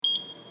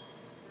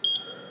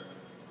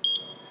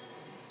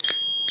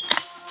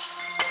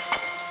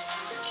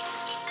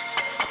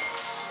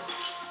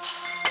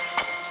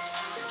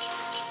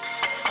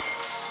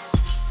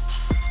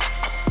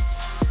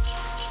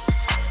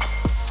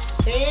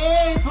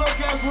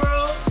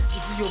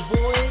your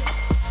boy,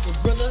 your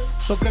brother,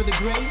 Soccer the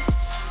Great,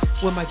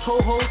 with my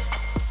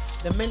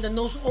co-host, the man that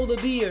knows all the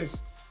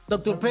beers,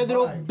 Dr.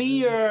 Pedro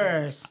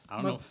Beers.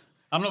 I don't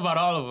know about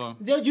all of them.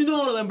 Yeah, you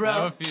know all of them, I bro.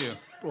 have a few.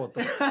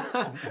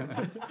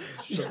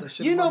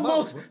 You know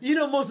most. You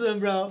know most of them,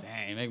 bro.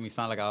 Dang, you make me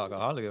sound like an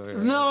alcoholic over here.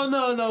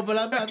 No, but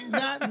I'm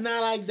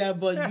not like that.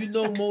 But you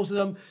know most of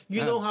them.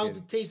 You know how to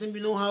kidding. taste them.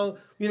 You know how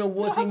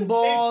what's in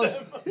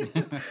balls.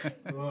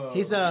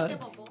 He's a.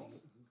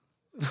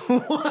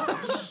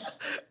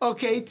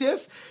 Okay,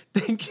 Tiff.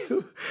 Thank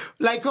you.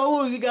 Like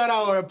always, we got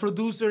our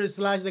producer /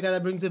 the guy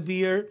that brings the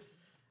beer,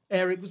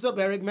 Eric. What's up,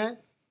 Eric, man?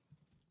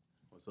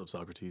 What's up,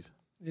 Socrates?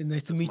 Yeah,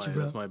 nice to meet you,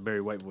 bro. That's my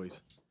Barry White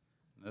voice.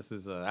 This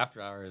is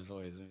after hours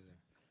voice.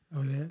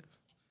 Oh yeah,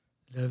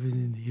 love is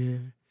in the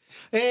air.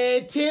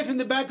 Hey, Tiff in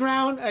the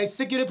background,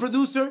 executive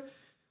producer.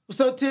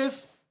 What's up,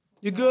 Tiff?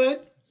 You good?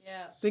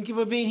 Yeah. Thank you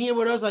for being here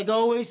with us, like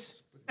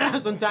always.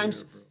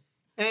 Sometimes.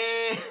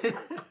 And,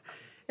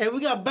 and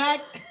we got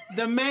back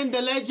the man,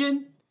 the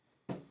legend,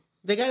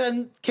 the guy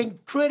that can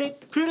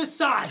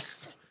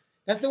criticize.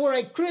 That's the word,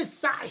 right?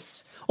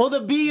 Criticize all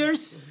the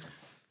beers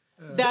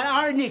that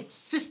are in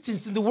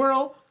existence in the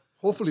world.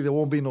 Hopefully there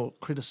won't be no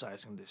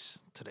criticizing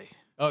this today.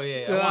 Oh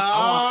yeah, I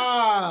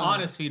want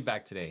honest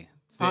feedback today.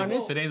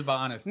 Honest? Today's about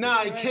honesty.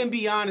 Nah, it can't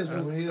be honest, bro.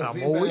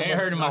 I'm always, Ain't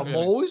hurting my I'm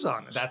feelings. always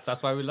honest.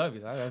 That's why we love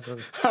you.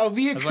 That's I'll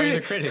be a why you're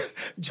the critic. critic.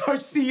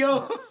 George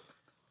C.O.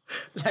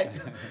 Like,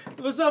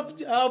 what's up,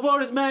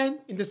 Boris, man?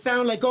 In the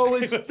sound, like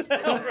always. They're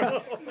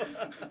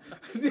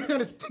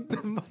gonna stick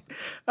the mic.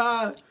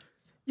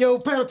 Yo,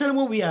 Pedro, tell them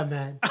where we at,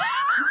 man.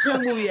 Tell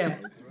them where we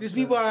at. These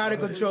people are out of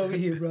control over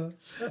here, bro.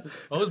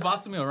 Who's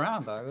bossing me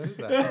around, dog? What is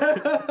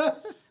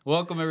that?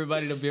 Welcome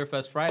everybody to Beer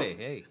Fest Friday.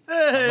 Hey. How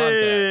about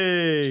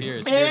that?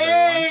 Cheers.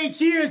 Hey,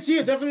 cheers.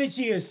 Definitely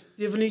cheers.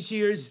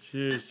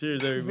 Cheers,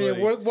 everybody. Man,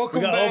 welcome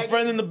we got back. old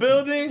friend in the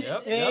building.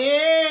 Yep.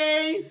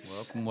 Hey.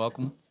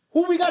 Welcome.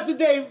 Who we got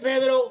today,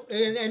 Pedro?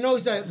 And I know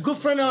he's a good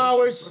friend of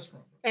ours.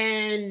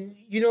 And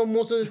you know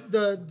most of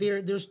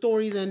their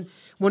stories and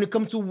when it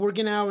comes to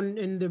working out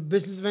and the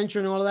business venture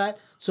and all that.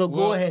 So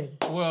go ahead.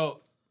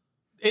 Well,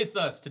 it's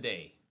us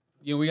today.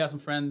 You know, we got some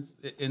friends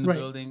in the Right.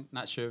 building.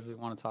 Not sure if they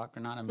want to talk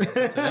or not. I mean,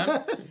 it's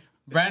up to them.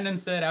 Brandon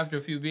said after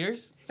a few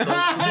beers, so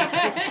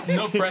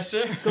no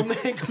pressure. Come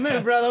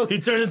in, brother.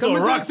 He turned into Come a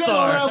to the rock table,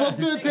 star. right? Walk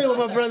to the table,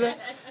 my brother.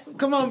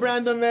 Come on,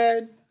 Brandon,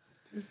 man.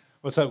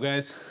 What's up,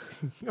 guys?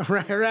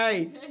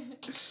 Right.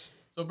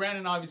 So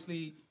Brandon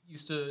obviously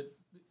used to.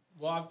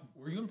 Well,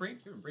 were you in Brink?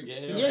 You were in Brink. Yeah,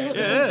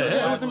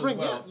 he was in Brink.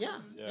 Yeah.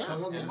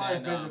 Turn on the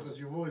mic, Pedro, because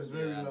your voice is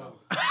very low.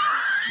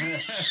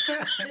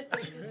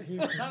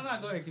 No,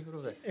 go ahead. Keep it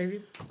over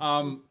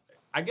there.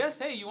 I guess,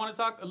 hey, you want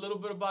to talk a little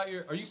bit about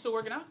are you still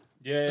working out?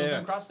 Still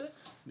doing CrossFit?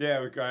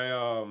 Yeah,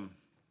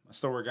 I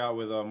still work out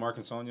with Mark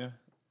and Sonia.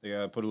 They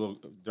put a little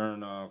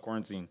during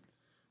quarantine.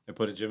 They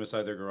put a gym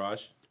inside their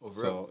garage. Oh,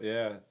 for so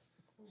yeah,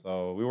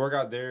 so we work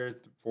out there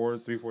 4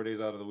 days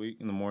out of the week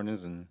in the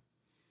mornings and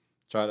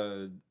try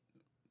to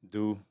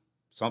do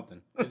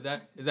something. Is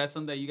that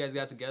something that you guys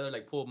got together,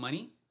 like pull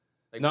money?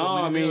 Like No, pull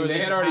money I together, mean or they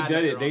had just already did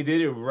their it. own- They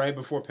did it right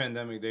before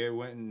pandemic. They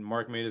went and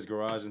Mark made his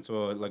garage into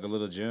a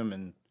little gym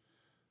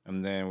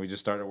and then we just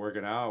started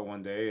working out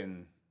one day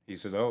and he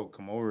said, "Oh,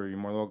 come over. You're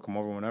more than welcome. Come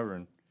over whenever."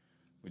 And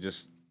we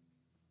just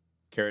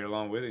carried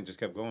along with it and just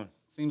kept going.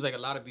 Seems like a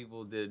lot of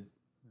people did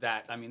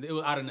that. I mean, it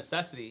was out of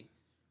necessity,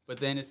 but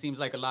then it seems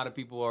like a lot of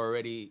people are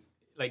already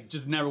like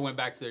just never went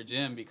back to their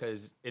gym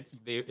because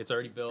it's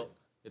already built,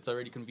 it's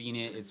already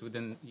convenient, it's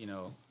within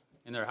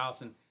in their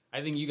house, and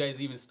I think you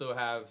guys even still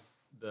have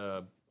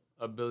the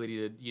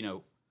ability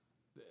to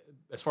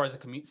as far as a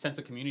sense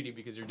of community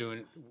because you're doing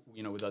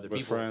it with other With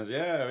people. friends,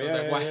 yeah, So yeah,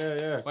 it's like,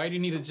 yeah. Why do you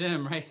need a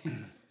gym, right?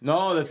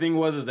 No, the thing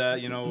was that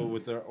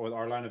with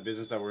our line of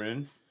business that we're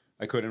in,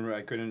 I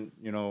couldn't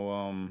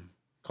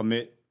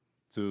commit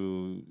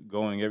to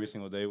going every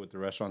single day with the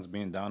restaurants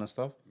being down and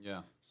stuff.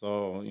 Yeah.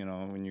 So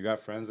when you got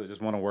friends that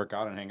just want to work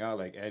out and hang out,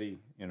 like Eddie,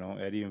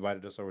 Eddie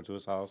invited us over to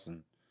his house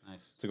and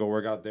Nice. to go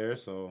work out there.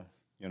 So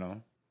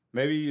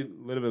maybe a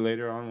little bit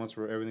later on, once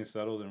everything's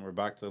settled and we're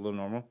back to a little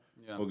normal,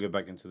 we'll get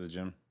back into the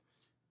gym.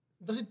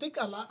 Does it take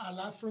a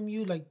lot from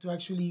you, like, to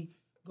actually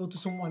go to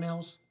someone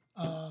else,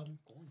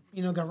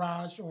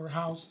 garage or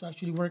house to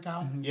actually work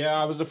out? Yeah,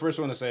 I was the first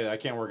one to say that. I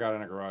can't work out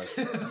in a garage.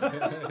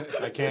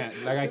 I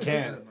can't. Like,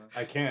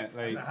 At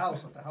the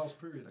house,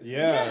 period.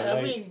 yeah, I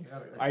like, mean-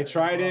 I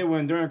tried it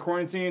during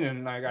quarantine,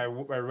 and like I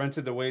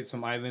rented the weights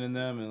from Ivan and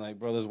them, and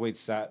like those weights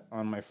sat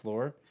on my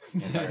floor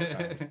the entire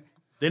time.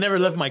 They never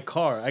left my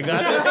car. I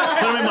got it,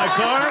 put them in my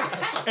car,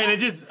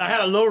 and I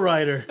had a low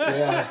rider.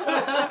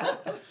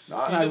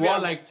 No, You just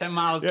got like 10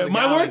 miles. Yeah, to the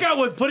my gallon. workout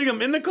was putting them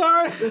in the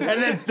car and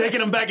then taking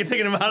them back and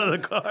taking them out of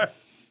the car.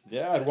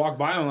 Yeah, I'd walk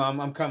by them.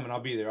 I'm coming. I'll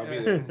be there.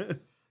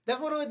 That's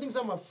one of the things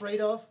I'm afraid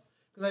of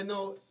because I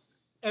know,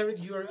 Eric,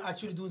 you're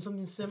actually doing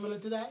something similar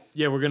to that.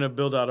 Yeah, we're gonna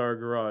build out our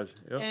garage.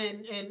 Yep.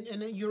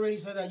 And you already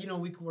said that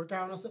we could work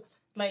out and stuff.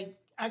 Like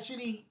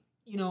actually,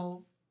 I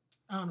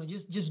don't know,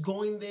 just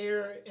going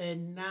there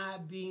and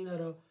not being at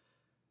a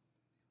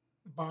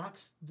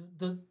box.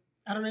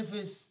 I don't know if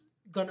it's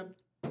gonna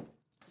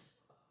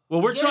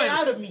Well, we're get trying. it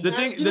out of me. The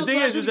thing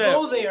is that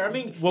go there. I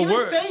mean, Well, even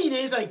we're- saying it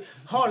is like,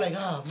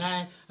 oh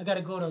man, I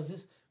gotta go to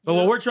this. But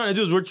what we're trying to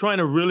do is we're trying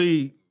to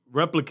really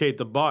replicate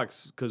the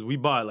box because we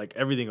bought like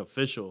everything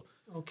official.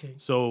 Okay.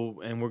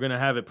 So, and we're gonna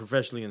have it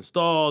professionally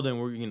installed, and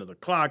we're the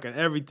clock and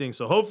everything.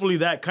 So hopefully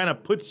that kind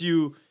of puts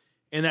you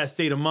in that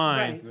state of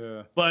mind. Right.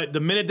 Yeah. But the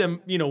minute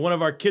that one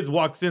of our kids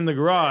walks in the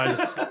garage,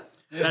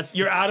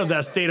 you're out of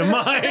that state of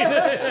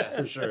mind.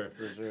 For sure.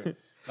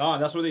 No,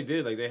 that's what they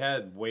did. Like they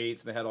had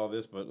weights, they had all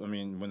this, but I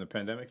mean, when the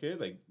pandemic hit,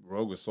 like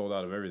Rogue was sold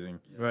out of everything.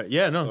 Right?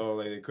 Yeah. No. So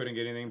like they couldn't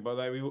get anything. But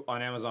like we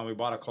on Amazon, we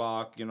bought a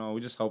clock. We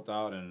just helped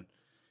out, and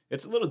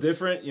it's a little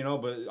different,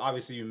 But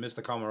obviously, you miss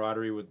the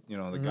camaraderie with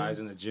the guys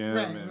in the gym,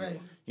 Right, and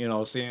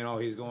right. seeing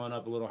he's going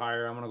up a little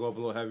higher, I'm gonna go up a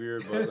little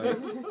heavier. But like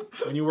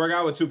when you work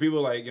out with two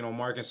people, like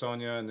Mark and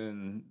Sonia, and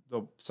then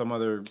some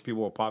other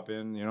people will pop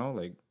in,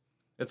 like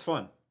it's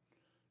fun.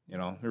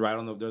 You're right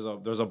on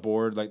there's a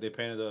board like they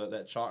painted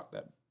that chalk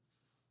that.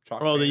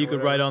 Oh, that you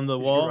could write on the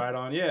You wall. could write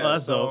on, yeah. Oh,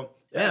 that's dope.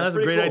 Yeah, that's a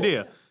pretty great cool.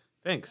 idea.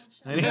 Thanks.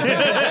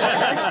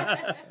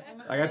 I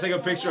gotta take a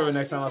picture of it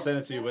next time. I'll send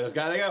it to you. But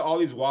they got all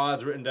these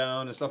wads written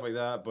down and stuff like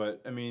that.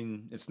 But I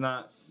mean, it's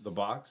not the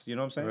box. You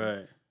know what I'm saying?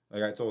 Right.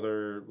 Like I told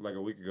her like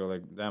a week ago,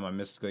 like damn, I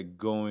missed like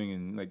going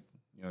and like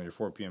your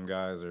 4 p.m.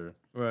 guys or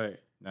Right.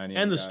 9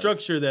 And the guys.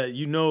 structure that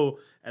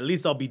at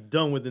least I'll be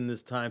done within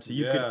this time, so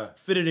you Yeah. can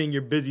fit it in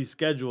your busy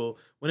schedule.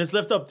 When it's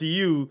left up to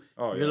you,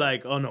 Oh, you're yeah.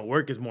 like, oh no,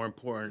 work is more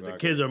important. Exactly.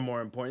 The kids are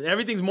more important.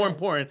 Everything's more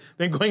important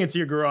than going into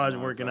your garage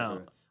and working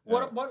exactly.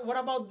 out. What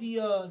about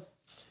the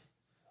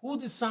who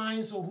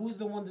designs or who's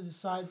the one that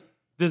decides?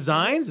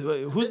 Designs?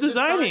 Who's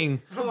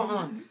designing? Hold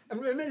on.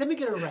 Let me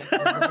get it right.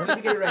 Let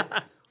me get it right.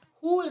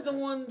 Who is the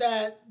one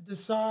that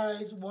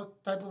decides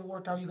what type of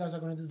workout you guys are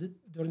going to do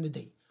during the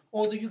day?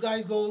 Or do you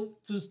guys go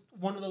to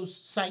one of those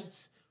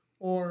sites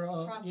or,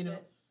 CrossFit.com.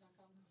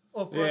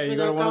 or Yeah, you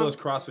go to one of CrossFit.com, those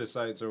CrossFit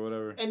sites or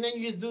whatever. and then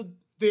you just do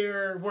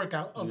their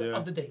workout of Yeah.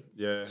 the day.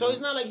 Yeah. So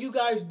it's not like you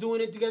guys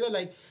doing it together.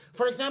 Like,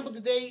 for example,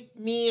 today,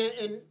 me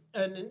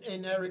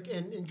and Eric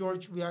and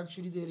George, we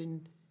actually did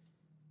in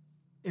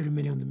every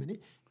minute on the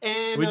minute.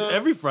 And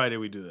Every Friday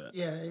we do that.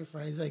 yeah, every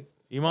Friday. It's like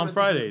Imam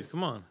Fridays,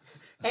 come on.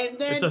 and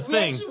then It's a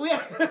thing.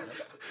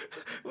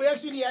 We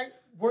actually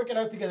work it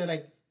out together.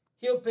 Like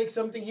he'll pick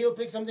something, I'll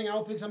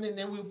pick something, and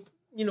then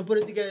we'll put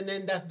it together, and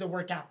then that's the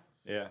workout.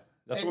 Yeah,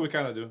 that's what we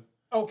kind of do.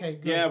 Okay,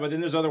 good. Yeah, but then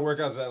there's other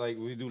workouts that like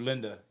we do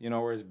Linda,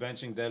 where it's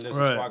benching, deadlifts,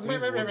 Right. and squat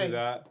cleans. Right, We'll right. do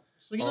that.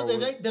 So you know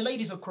the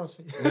ladies of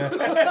CrossFit.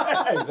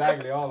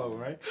 Exactly, all of them,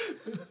 right?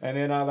 And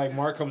then like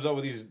Mark comes up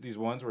with these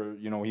ones where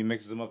he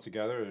mixes them up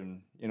together,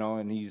 and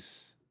and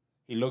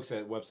he looks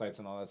at websites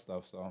and all that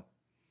stuff. So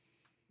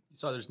You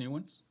saw there's new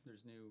ones.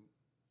 There's new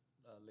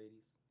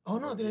ladies. Oh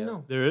no, I didn't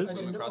know. There is? I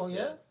didn't know. Across- Oh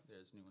yeah.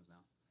 There's new ones now.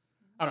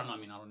 I don't know. I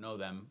mean, I don't know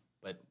them,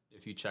 but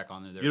if you check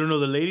on there, You don't know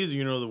the ladies or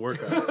you know the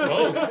workouts?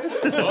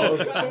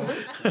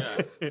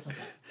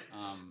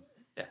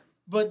 Yeah.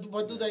 But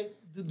what do they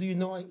do? You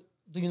know?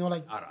 Do you know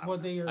like I don't what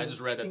know. they are? I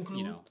just read it.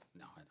 include? No, I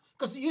don't.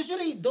 Because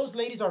usually those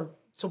ladies are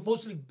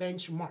supposedly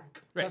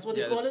benchmark. That's what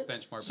they Yeah, call it.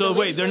 Benchmark. So The wait,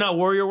 ladies they're are- not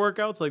warrior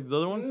workouts like the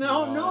other ones?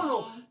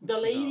 No. The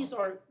ladies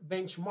are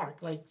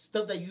benchmark, like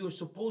stuff that you're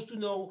supposed to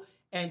know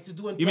and to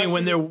do. And You mean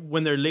when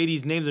actually- they're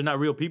ladies' names are not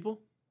real people?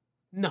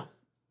 No.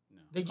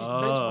 They just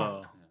Oh.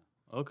 benchmark.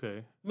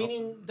 Okay.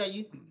 Meaning that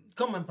you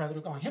come on, brother,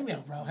 come on, help me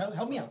out, bro.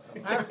 Help me out.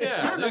 I don't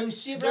Yeah, know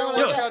this shit, bro.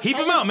 Yo, Like that. heap I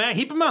them just- out, man.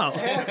 Heap them out.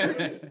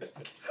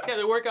 Yeah,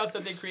 the workouts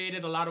that they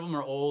created, a lot of them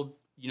are old,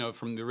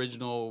 from the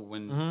original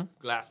when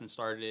Mm-hmm. Glassman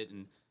started it,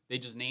 and they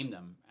just named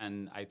them.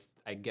 And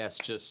I guess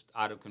just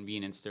out of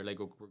convenience, they're like,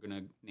 oh, we're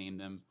gonna name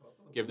them,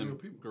 give them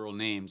girl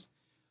names.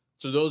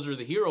 So those are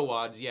the hero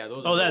wads. Yeah,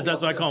 those. Oh, are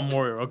that's why I call them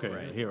warrior.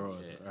 Okay,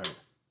 heroes. All right.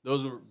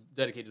 those were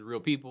dedicated to real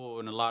people,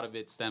 and a lot of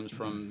it stems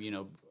from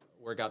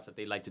workouts that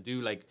they like to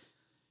do, like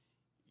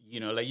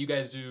like you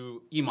guys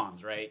do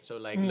imams, right? So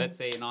like let's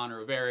say in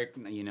honor of Eric,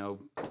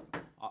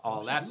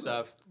 all that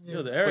stuff.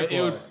 Yo, the Eric But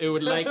it would one. it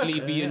would likely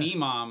be an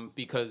imam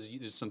because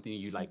it's something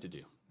you like to do.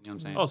 You know what I'm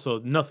saying? Also,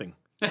 nothing.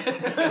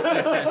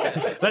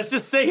 Let's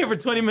just stay here for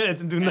 20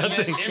 minutes and do And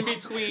nothing. then in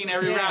between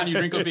every round, you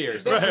drink a beer.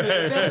 So,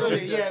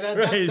 Definitely, yeah,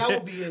 that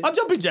would be it. I'll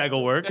jumping jack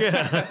will work.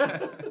 Yeah.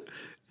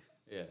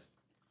 yeah.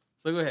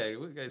 So go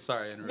ahead.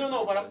 Sorry. I interrupted.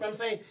 No, but I'm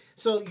saying,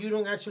 so you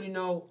don't actually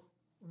know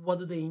what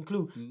do they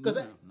include? Because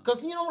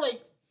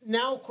like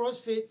now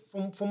CrossFit,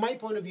 from my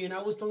point of view, and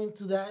I was talking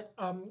to that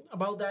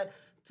about that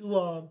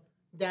to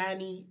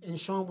Danny and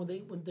Sean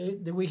when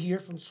they were here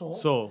from Seoul.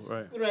 So,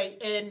 right.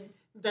 Right, and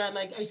that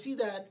like I see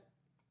that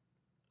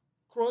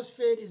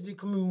CrossFit is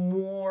becoming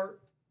more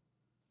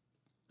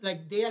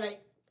like they are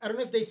like I don't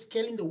know if they're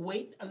scaling the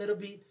weight a little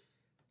bit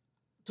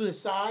to the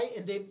side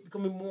and they're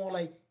becoming more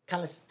like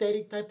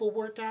calisthenic type of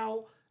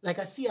workout. Like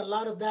I see a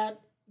lot of that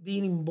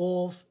being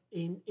involved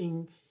in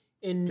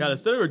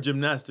Calisthenic or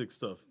gymnastic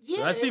stuff?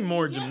 Yeah, I see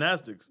more yeah.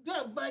 gymnastics.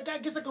 yeah, but I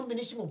guess a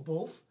combination of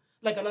both.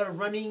 Like a lot of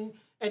running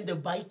and the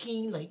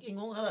biking, like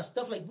all that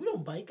stuff. Like we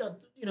don't bike, and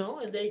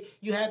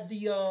you had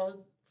the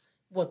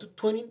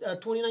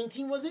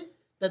 2019 was it?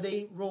 that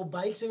they rode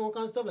bikes and all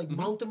kinds of stuff, like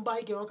mountain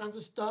bike and all kinds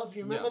of stuff.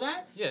 You remember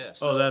that? Yeah.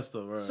 Oh, that's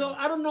the right. So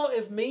I don't know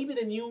if maybe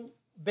the new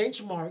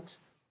benchmarks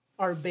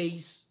are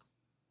based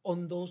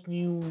on those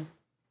new,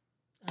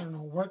 I don't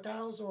know,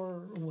 workouts or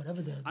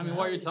whatever. I mean,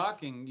 while you're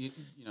talking, you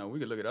know, we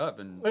could look it up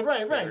and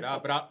Right. figure it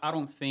out. But I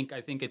don't think. I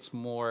think it's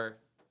more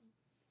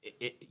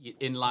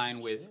in line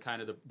with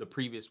kind of the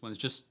previous ones,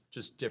 just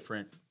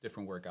different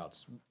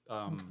workouts.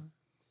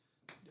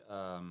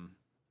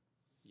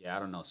 Yeah, I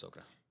don't know,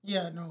 Soka.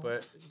 Yeah, no.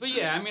 But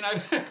yeah, I mean,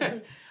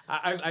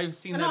 I've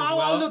seen no, that as well.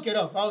 I'll look it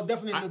up. I'll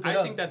definitely look it up.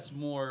 I think that's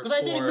more because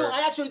I didn't know.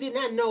 I actually did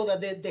not know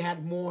that they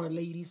had more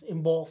ladies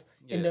involved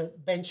in the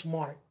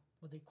benchmark,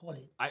 what they call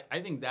it. I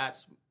think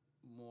that's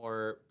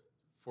more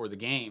for the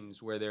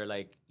games where they're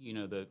like, you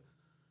know, the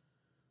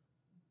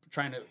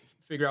trying to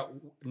figure out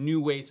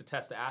new ways to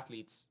test the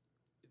athletes,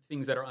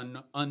 things that are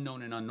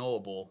unknown and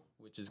unknowable,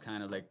 which is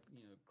kind of like,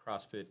 you know,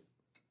 CrossFit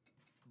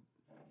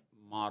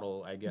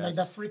model, I guess. Like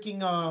that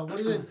freaking what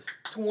is it?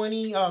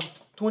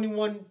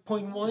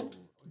 21.1,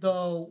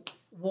 the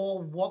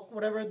wall walk,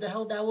 whatever the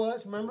hell that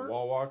was. Remember?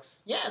 Wall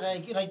walks. Yeah,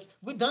 like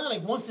we've done it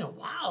like once in a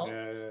while,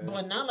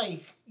 but not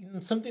like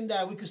something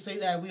that we could say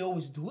that we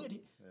always do it.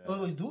 We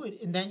always do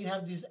it, and then you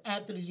have these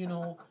athletes, you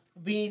know,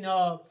 being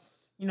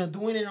you know,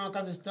 doing it and all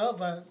kinds of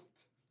stuff.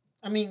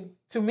 I mean,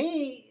 to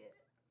me,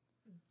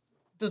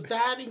 does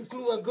that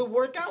include a good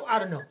workout? I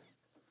don't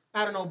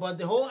know, but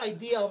the whole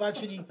idea of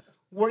actually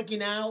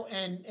working out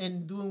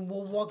and doing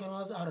wall walk and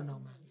all that, I don't know,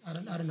 man. I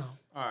don't know.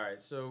 All right,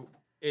 so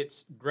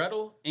it's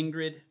Gretel,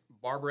 Ingrid,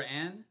 Barbara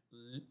Ann,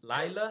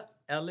 Lila,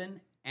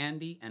 Ellen,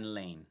 Andy, and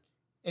Lane.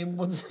 And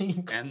what's the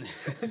name? And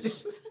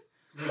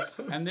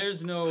and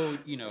there's no,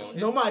 you know,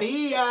 No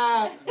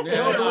Maria, no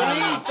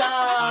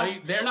Luisa,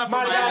 they're not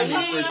from Miami for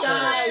Margarita,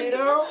 sure. you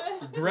know?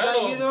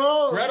 Gretel, Like, you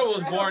know, Gretel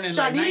was born in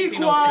like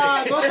Shaniqua,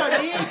 1906. go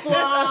Shaniqua.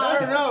 I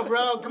don't know,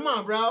 bro. Come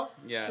on, bro.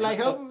 Yeah, Like,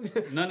 so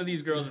help. none of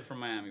these girls are from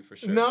Miami for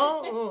sure.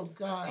 No? Oh,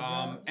 God.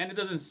 bro. And it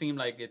doesn't seem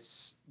like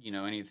it's, you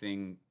know,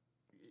 anything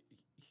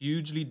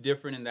hugely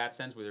different in that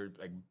sense, whether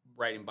like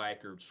riding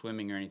bike or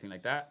swimming or anything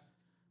like that.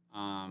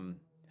 I mean,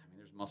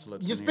 there's muscle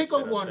ups. Just in here, pick up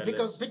sit-ups, one.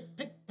 deadlifts.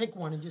 Pick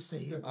one and just say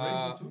it.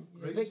 Grace,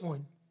 Pick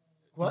one.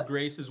 What?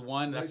 Grace is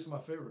one. Grace That's is my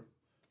favorite.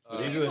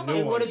 These are the talking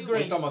new about what ones. is We're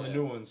Grace? talking about the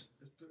new ones.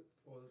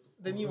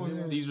 The new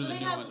one. these are So the they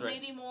new have ones, right?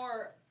 maybe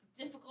more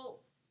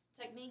difficult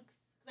techniques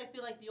because I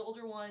feel like the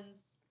older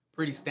ones.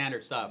 Pretty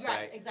standard stuff, Right,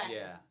 right? exactly.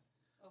 Yeah.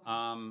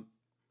 Okay.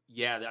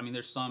 Yeah. I mean,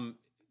 there's some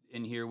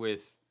in here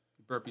with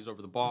burpees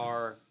over the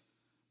bar,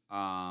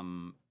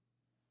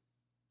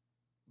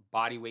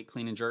 body weight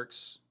clean and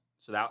jerks.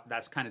 So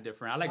that's kind of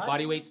different. I like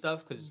body weight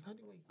stuff because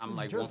I'm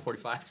like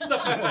 145. So.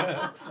 Goes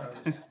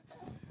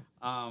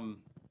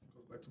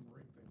back to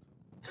Marine thing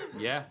too.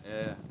 Yeah.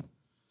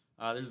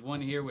 There's one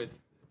here with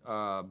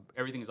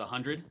everything is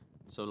 100.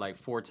 So like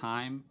 4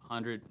 time,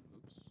 100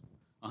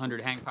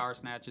 hang power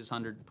snatches,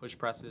 100 push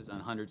presses, and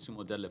 100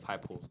 sumo deadlift high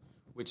pulls,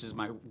 which is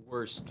my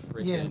worst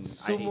freaking. Yeah, I hate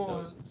sumo-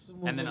 those.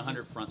 sumo's And then like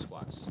 100 this. front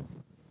squats.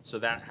 So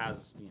that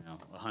has,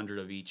 100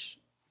 of each.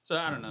 So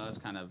I don't know. It's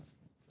kind of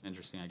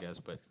interesting, I guess.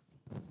 But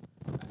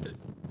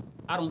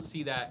I don't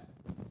see that.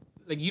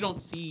 Like, you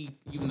don't see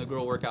even the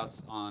girl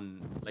workouts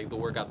on, like, the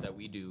workouts that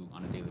we do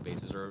on a daily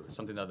basis or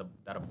something that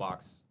a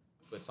box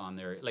puts on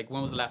there. Like,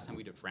 when was the last time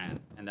we did Fran?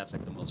 And that's,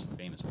 like, the most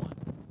famous one.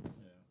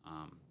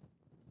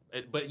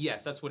 But,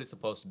 yes, that's what it's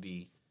supposed to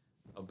be,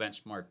 a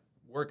benchmark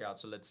workout.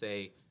 So let's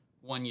say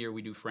one year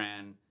we do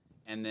Fran,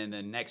 and then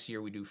the next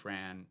year we do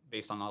Fran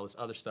based on all this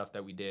other stuff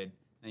that we did.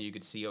 And you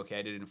could see, okay,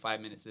 I did it in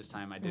 5 minutes this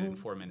time. I did it in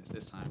 4 minutes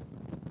this time.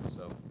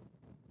 So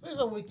There's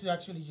a way to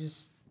actually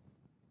just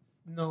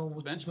know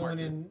what Benchmark you're doing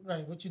it.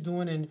 and what you're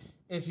doing and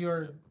if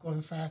you're going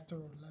faster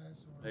or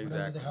less or whatever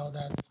Exactly. the hell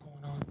that's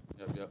going on.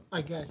 Yep.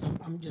 I guess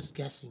I'm just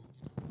guessing.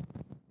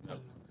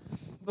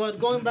 But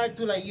going back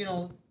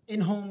to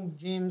in-home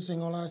gyms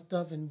and all that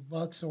stuff and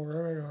bucks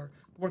or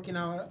working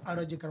out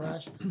of your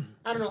garage,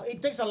 I don't know.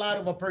 It takes a lot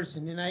of a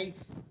person, and I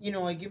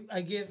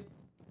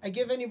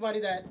give anybody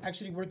that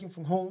actually working out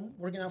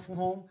from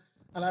home,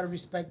 a lot of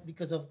respect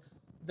because of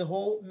the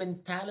whole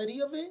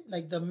mentality of it,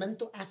 like the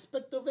mental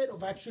aspect of it,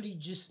 of actually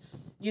just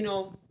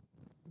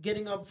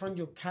getting up from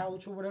your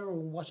couch or whatever, or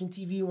watching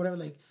TV or whatever.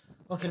 Like,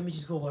 okay, let me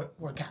just go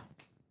work out.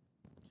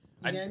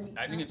 I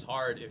think it's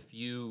hard if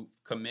you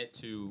commit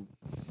to,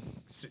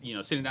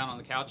 sitting down on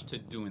the couch to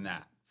doing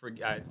that.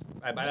 By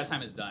that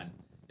time it's done.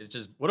 It's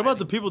just. What about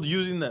the people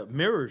using that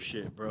mirror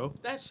shit, bro?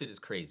 That shit is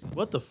crazy.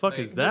 What the fuck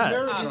Like, is the that?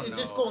 Mirror, I don't it's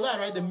just know. called that,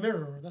 right? The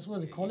mirror. That's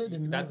what they call it. The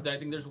mirror. I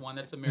think there's one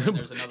that's a mirror. And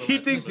there's another. He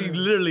one thinks that's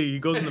he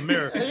goes in the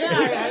mirror. Yeah, I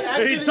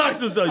And he actually- talks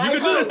to himself. You I can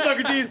do this, hope-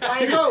 Socrates.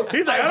 I hope.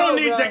 He's like, I don't hope,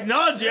 need bro.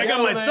 technology. I got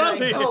Yo, my man, son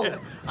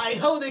I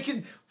here. hope they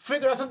can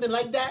figure out something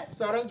like that,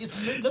 so I don't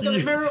just look at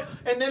the mirror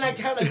and then I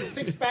have like the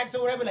 6 packs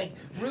or whatever, like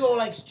real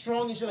like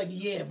strong and shit. Like,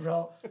 yeah,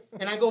 bro.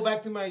 And I go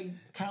back to my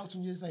couch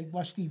and just like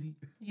watch TV,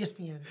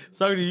 ESPN.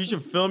 Socrates, you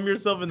should film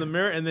yourself in the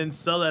mirror and then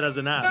sell that as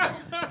an app.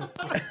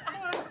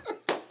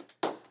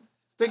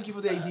 Thank you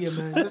for the idea,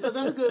 man. That's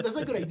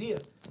a good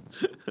idea.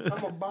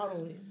 I'm a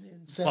bottle in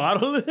and sell.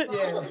 Bottle it.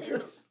 Yeah.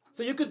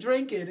 So you could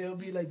drink it. It'll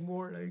be like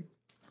more like.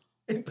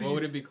 What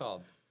would it be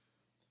called?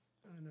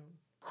 I don't know.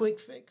 Quick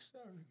fix.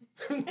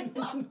 I don't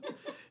know.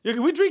 Yo,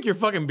 can we drink your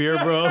fucking beer,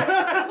 bro?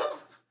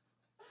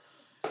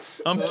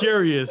 I'm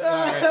curious.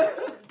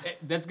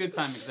 That's good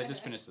timing because I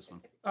just finished this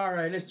one. All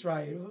right, let's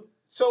try it.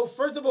 So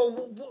first of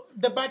all,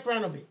 the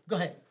background of it. Go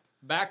ahead.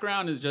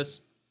 Background is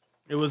just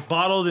It was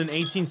bottled in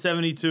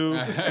 1872.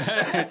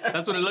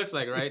 that's what it looks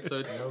like, right? So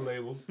it's No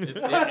label.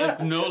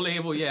 it's no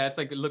label. Yeah, it's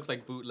like it looks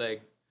like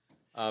bootleg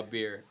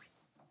beer,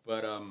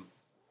 but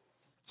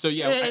so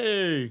yeah,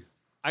 Hey.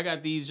 I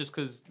got these just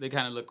because they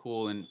kind of look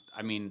cool, and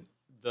I mean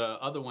the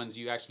other ones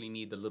you actually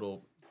need the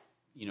little,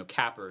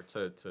 capper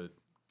to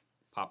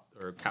pop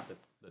or cap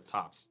the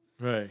tops.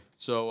 Right.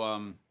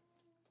 So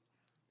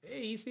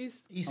hey,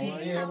 Easties. Easy.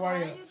 Hey, Yeah, how are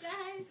Wario. you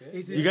guys?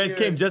 Easy You guys here.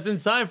 came just in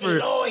time for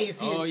Eloy is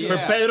here Oh, too. for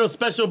yeah. Pedro's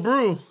special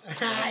brew.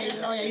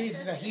 Eloy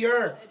is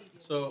here.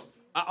 So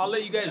I'll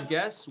let you guys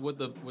guess what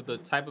the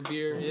type of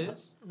beer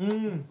is.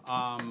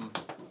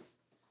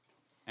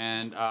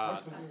 And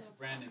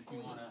Brandon, if you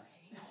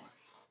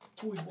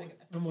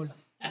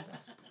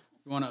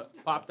wanna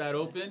pop that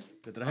open.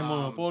 Te traje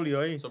monopolio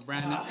ahí. So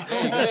Brandon,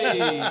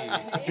 hey.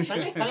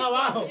 Están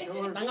abajo.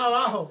 Están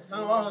abajo. Están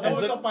abajo.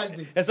 Están por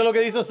parte. Eso es lo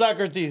que dice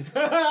Socrates.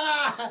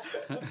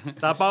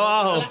 Está para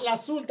abajo. La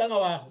azul están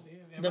abajo.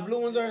 The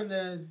blue ones are in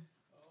the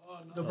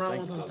brown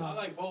ones on the I top.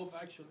 like both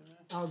actually, man.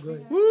 Oh,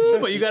 good. Woo,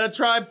 but you gotta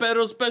try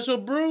Pedro's special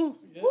brew.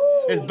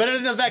 It's better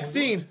than the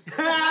vaccine.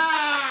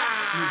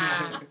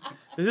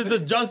 This is the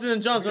Johnson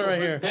 & Johnson right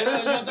here.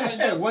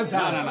 One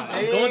time. No.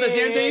 ¿Cómo te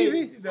sientes,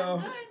 Easy?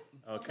 No.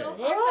 Okay. So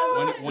far,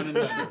 so One and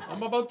done.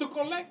 I'm about to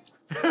collect.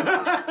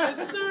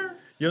 Yes, sir.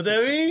 Yo te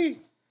vi.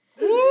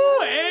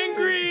 Woo,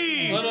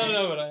 angry.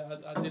 No,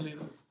 but I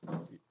deleted it.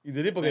 You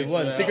did it porque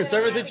what? The Secret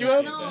Service hit you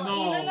up? No,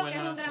 No, y no es lo when que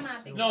es I- un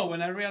dramático. No,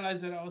 when I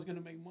realized that I was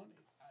gonna make money,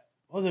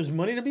 Oh, there's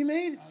money to be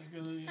made? I was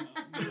gonna, make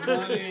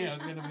money. I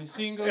was gonna be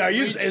single. Are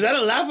you? rich. Is that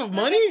a laugh of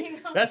money?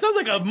 That sounds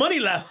like a money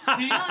laugh.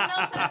 See? No,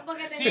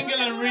 porque tengo Single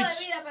un and seguro de rich.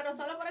 vida, pero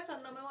solo por eso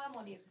no me voy a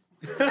morir.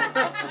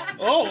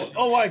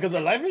 Oh, why? Because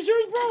of life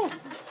insurance,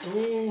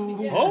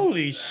 bro?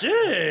 Holy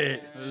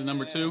shit. This is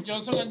number 2.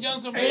 Johnson &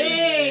 Johnson, baby.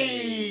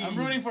 Hey! I'm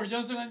rooting for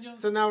Johnson & Johnson.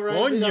 So now we got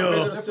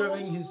Coño. Pedro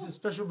serving his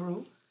special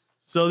brew.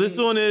 So this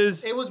one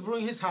is. It was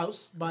brewing his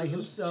house by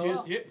himself. Cheers.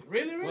 Yeah,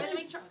 really? Let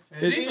me try.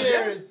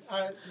 Cheers.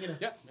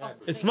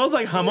 It smells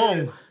like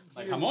jamon.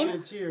 Like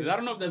jamon? Cheers. I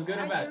don't know if that's good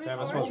or bad.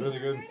 That smells really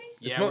good.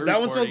 Yeah, That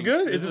one smells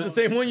good? Is it the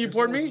same one you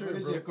poured me? What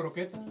is it,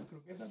 croqueta?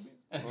 Croqueta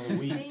beer?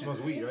 Weed. It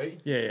smells weed, right?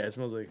 Yeah, it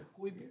smells like.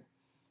 Cuy beer.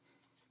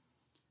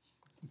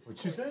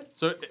 What you said?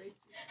 So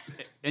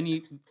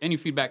any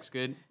feedback's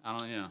good. I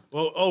don't.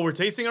 Well, we're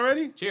tasting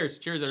already? Cheers,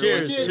 everyone.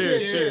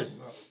 Cheers.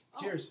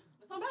 Cheers.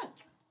 It's not bad.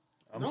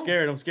 I'm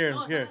scared. No, it's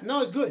not.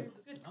 No, it's good.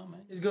 It's good.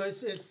 It's good.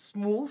 It's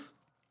smooth.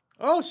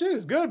 Oh, shit,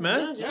 it's good,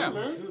 man. Yeah,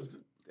 man.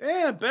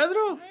 Yeah,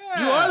 Pedro.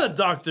 You are the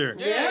doctor.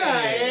 Yeah.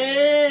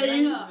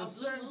 Hey. A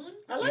blue moon.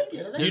 I like it.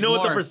 I like Do it. you know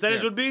what the more, percentage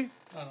yeah. would be?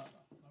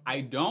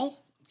 I don't.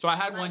 So I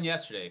had one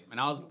yesterday, and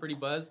I was pretty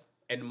buzzed.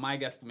 And my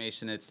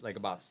guesstimation, it's like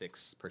about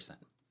 6%.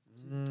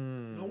 You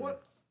know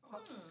what?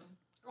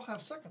 I'll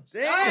have seconds. So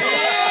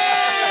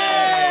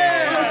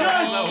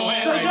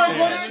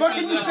George, what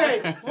can you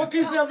say? What can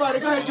you say about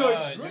it? Go ahead,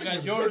 George. You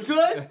got George. It's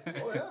good.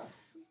 Oh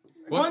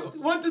yeah.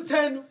 One to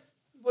 10.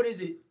 What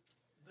is it?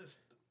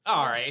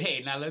 All right,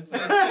 hey, now let's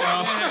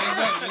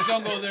Let's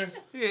don't go there.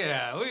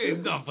 yeah, we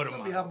don't put them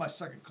Let me on. have my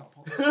second cup.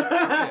 Hold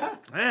on.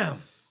 Damn.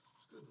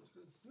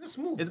 It's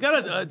smooth. It's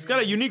got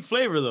a unique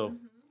flavor though.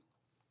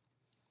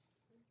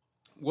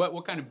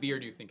 What kind of beer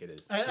do you think it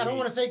is? I don't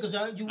want to say because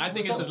I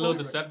think it's a little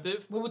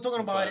deceptive. We were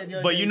talking about it the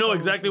other But day, you know so-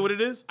 exactly what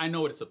it is? I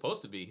know what it's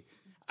supposed to be.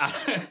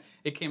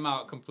 It came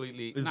out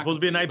completely. It's not supposed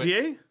to be an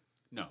completely, IPA?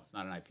 but- No, it's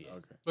not an IPA.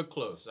 Okay. But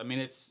close. I mean,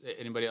 it's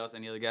anybody else?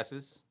 Any other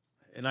guesses?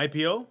 An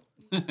IPO?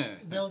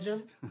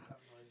 Belgium.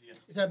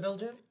 Is that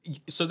Belgium?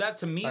 So that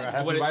to me Like a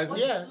is what it. Hefeweizen?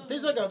 Yeah,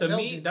 tastes like a To Belgian.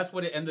 me, that's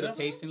what it ended up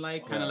tasting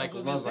like, kind of like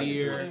smells sweet like it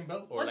beer too.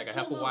 or What's like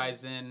a Blue Moon?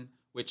 Hefeweizen,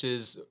 which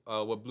is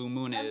what Blue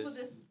Moon That's is. what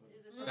this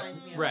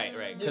reminds me of.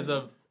 Right, because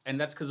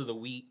that's because of the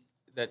wheat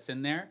that's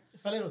in there.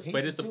 It's a little hazy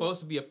But it's too. supposed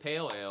to be a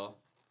pale ale,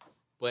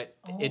 but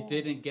it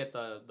didn't get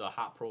the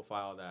hop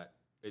profile that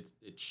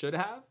it should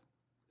have.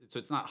 So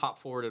it's not hop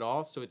forward at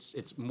all. So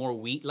it's more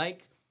wheat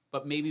like,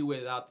 but maybe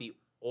without the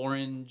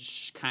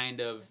orange kind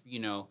of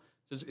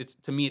Just it's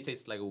to me it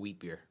tastes like a wheat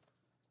beer,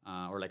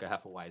 or like a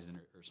Hefeweizen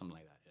or something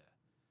like that. Yeah.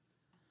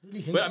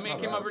 Really hazy. But I mean,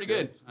 it came out pretty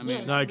good. I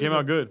mean, No, it came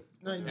out good.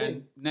 No, it did.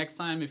 and next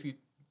time if you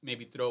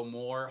maybe throw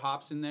more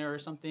hops in there or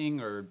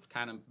something, or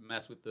kind of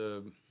mess with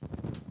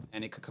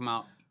and it could come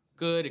out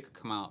good, it could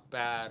come out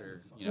bad,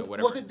 or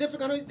whatever. Was it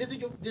difficult? This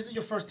is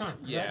your first time.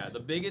 Yeah, correct? the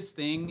biggest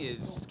thing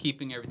is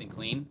keeping everything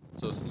clean.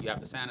 So you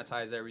have to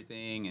sanitize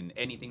everything, and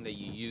anything that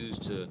you use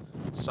to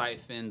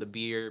siphon the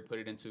beer, put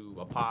it into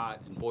a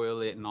pot and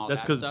boil it and all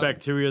That's that because stuff.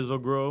 bacteria will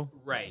grow.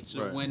 Right.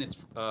 So Right. when it's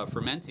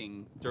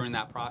fermenting, during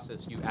that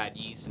process, you add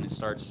yeast and it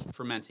starts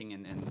fermenting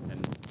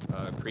and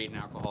creating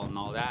alcohol and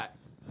all that.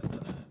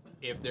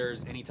 if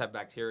there's any type of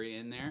bacteria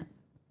in there,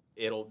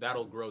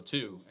 that'll grow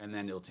too, and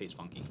then it'll taste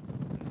funky.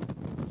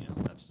 You know,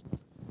 that's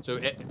so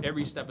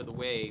every step of the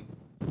way.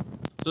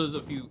 So there's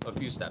a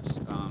few steps.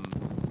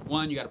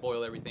 One, you got to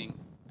boil everything,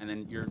 and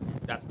then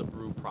that's the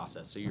brew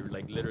process. So you're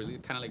like literally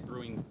kind of like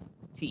brewing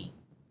tea,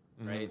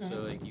 right?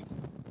 So like you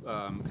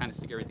kind of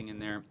stick everything in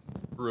there,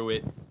 brew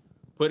it,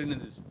 put it in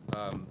this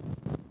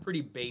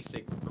pretty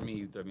basic for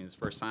me. I mean, this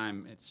first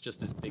time, it's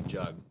just this big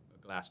jug,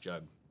 a glass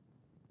jug,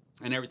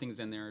 and everything's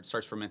in there. It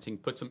starts fermenting.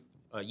 Put some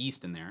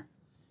yeast in there,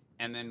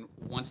 and then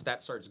once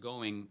that starts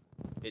going,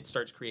 it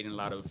starts creating a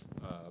lot of.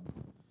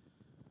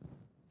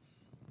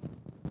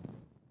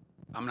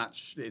 I'm not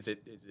sure. Is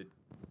it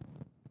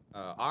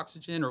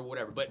oxygen or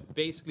whatever? But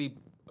basically,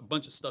 a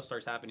bunch of stuff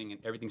starts happening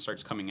and everything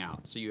starts coming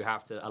out. So you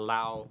have to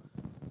allow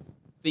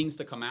things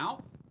to come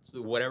out,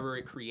 so whatever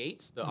it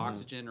creates, the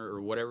oxygen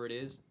or whatever it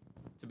is,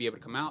 to be able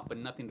to come out, but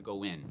nothing to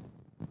go in.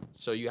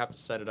 So you have to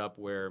set it up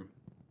where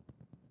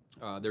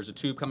there's a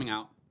tube coming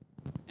out,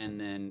 and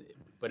then,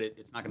 but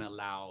it's not going to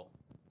allow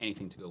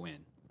anything to go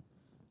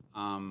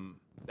in.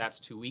 That's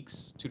 2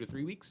 weeks, 2 to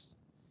 3 weeks,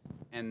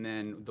 and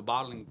then the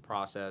bottling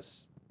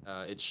process.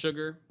 It's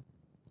sugar,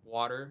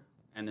 water,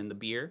 and then the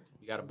beer.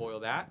 You got to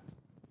boil that.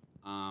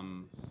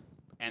 And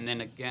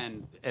then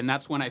again, and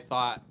that's when I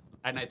thought,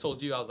 and I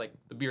told you, I was like,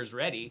 the beer's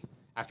ready.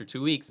 After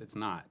 2 weeks, it's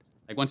not.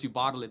 Like once you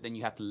bottle it, then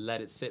you have to let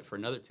it sit for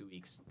another 2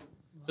 weeks.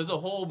 So there's a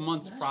whole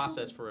month's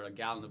process for a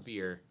gallon of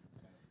beer.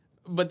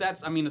 But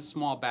that's, I mean, a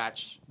small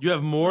batch. You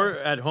have more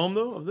at home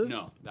though of this?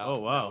 No.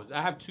 Wow.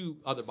 I have 2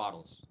 other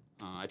bottles.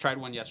 I tried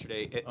one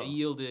yesterday. It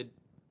yielded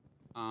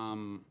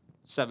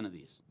 7 of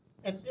these.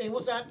 And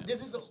what's that?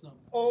 This is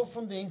all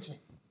from the internet.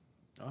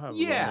 I'll have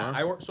Yeah, one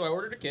more. I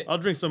ordered a kit. I'll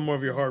drink some more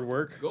of your hard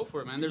work. Go for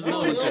it, man. There's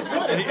another one too.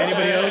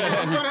 Anybody else?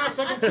 I'm gonna have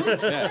second too.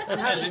 Yeah. I'm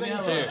having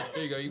second too.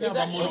 Here you go. You Is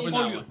got that one more. cheese?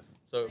 Open that one.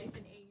 So Nice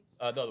and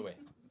aged. the other way.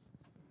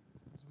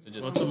 So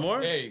just Want some more?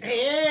 There you go. You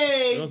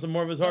Hey! want some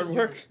more of his hard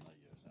work?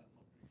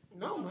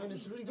 No, man,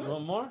 it's really You good.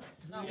 want more?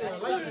 No, Yeah,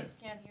 I I like it.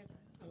 just can't hear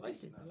that. I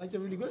liked it. I liked it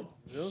really good.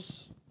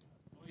 Yes.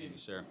 Thank you,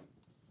 sir.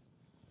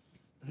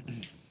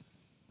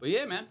 But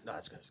yeah, man. No,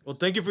 that's good. Well,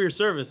 thank you for your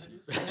service.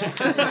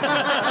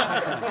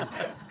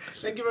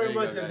 Thank you very you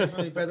much, go, guys.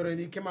 definitely, Pedro. And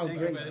you came out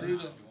great.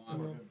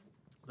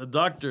 The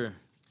doctor.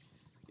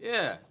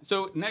 Yeah.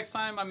 So next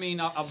time, I mean,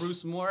 I'll brew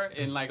some more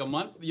in like a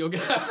month. You'll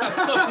get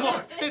some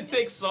more. It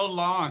takes so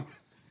long.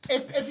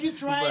 If you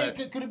try But-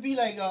 it, could it be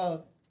like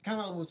kind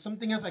of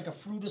something else, like a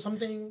fruit or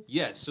something?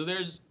 Yes. So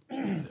there's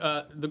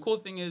the cool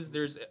thing is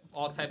there's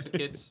all types of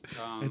kits. Te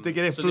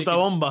quieres so they fruta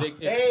can- bomba.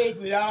 Hey,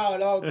 cuidado,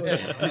 loco.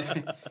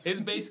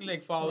 It's basically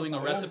like following a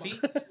recipe.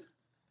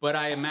 But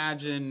I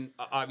imagine,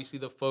 obviously,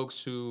 the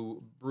folks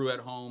who brew at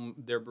home,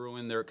 they're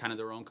brewing their kind of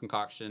their own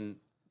concoction.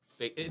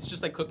 It's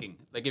just like cooking.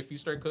 Like if you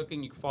start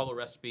cooking, you can follow a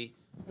recipe.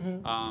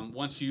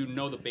 Once you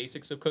know the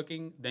basics of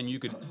cooking, then you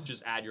could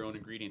just add your own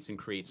ingredients and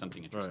create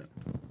something interesting.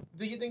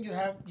 Do you think you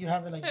have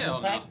it like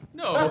Hell pack?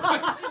 no.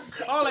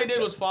 All I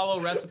did was follow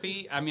a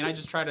recipe. I mean, I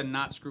just try to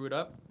not screw it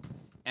up.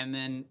 And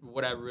then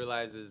what I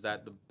realized is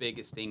that the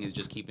biggest thing is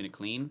just keeping it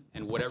clean.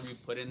 And whatever you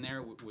put in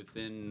there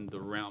within the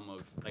realm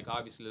of, like,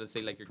 obviously, let's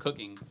say, like, you're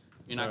cooking,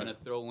 you're not going to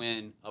throw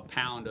in a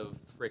pound of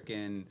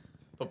freaking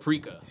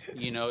paprika.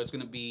 You know, it's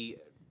going to be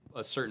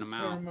a certain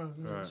amount.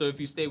 Right. So if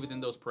you stay within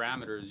those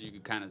parameters, you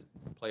could kind of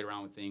play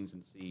around with things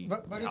and see.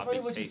 But it's how funny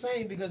things what you're taste.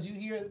 saying because you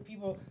hear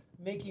people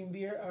making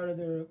beer out of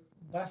their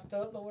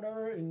bathtub or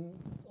whatever in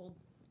all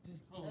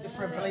these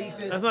different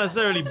places. That's not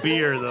necessarily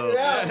beer though.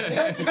 Yeah, you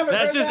haven't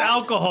That's heard just that?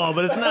 alcohol,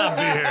 but it's not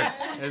beer.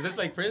 Is this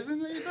like prison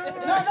that you're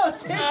talking about? No,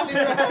 seriously,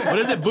 bro. What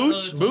is it?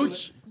 Booch?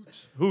 Booch?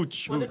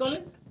 Hooch. What they call Hooch.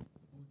 it?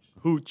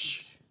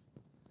 Hooch.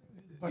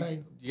 But I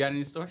You got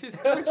any stories?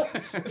 No.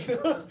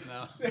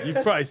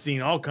 You've probably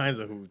seen all kinds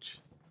of hooch.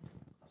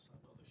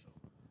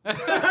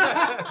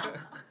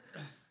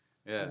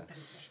 Yeah.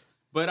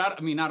 But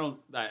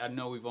I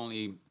know we've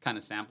only kind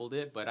of sampled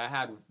it, but I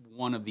had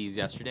one of these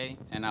yesterday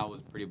and I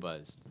was pretty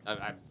buzzed.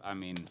 I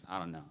mean, I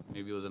don't know.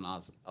 Maybe it was I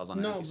was on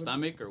an No, empty but-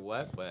 stomach or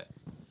what, but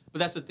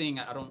that's the thing.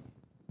 I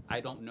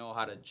don't know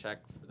how to check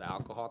for the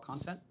alcohol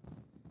content,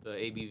 the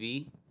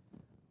ABV,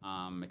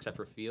 except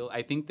for feel.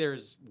 I think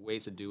there's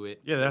ways to do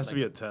it. Yeah, there has to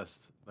Like, be a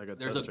test, like a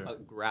there's tester. a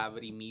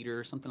gravity meter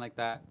or something like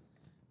that.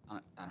 I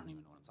don't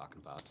even know what I'm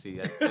talking about. See,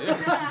 You just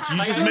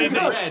made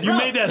that. You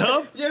made that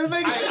up. yeah,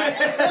 make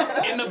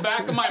it. in the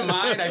back of my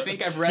mind, I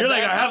think I've read. You're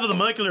like, that. I have the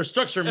molecular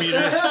structure meter.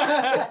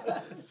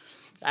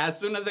 As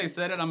soon as I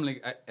said it, I'm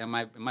like, am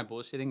I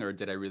bullshitting or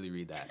did I really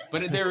read that?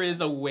 But there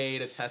is a way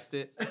to test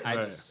it. I Right.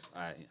 don't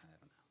know.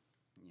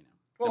 You know.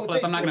 Well, And it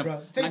plus, tastes I'm not good, gonna bro. It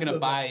not tastes gonna good,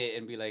 bro. buy it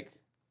and be like,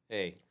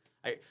 hey,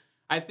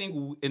 I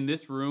think in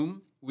this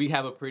room we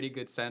have a pretty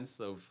good sense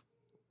of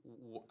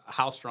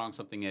how strong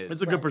something is.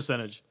 It's a good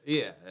percentage.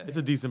 Yeah, It's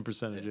a decent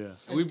percentage. Yeah.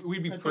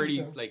 we'd be think pretty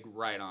so. like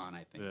right on.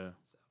 I think. Yeah.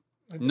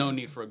 So, no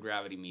need for a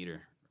gravity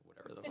meter or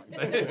whatever the fuck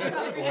that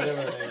is.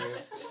 Whatever it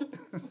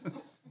is.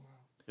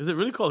 Is it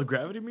really called a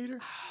gravity meter?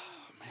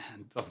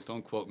 Man,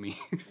 don't quote me.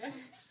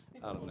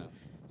 I don't know.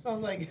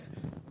 Sounds like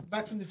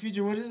Back from the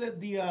Future. What is it?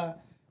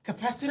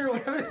 capacitor or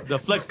whatever. The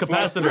flex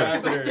capacitor.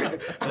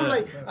 I'm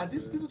like, are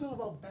these people talking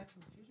about Back to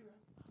the Future?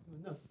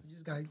 No, I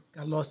just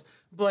got lost.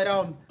 But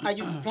are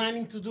you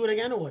planning to do it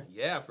again or what?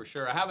 Yeah, for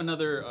sure. I have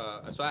another.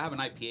 So I have an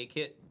IPA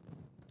kit,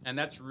 and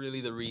that's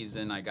really the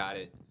reason I got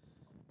it.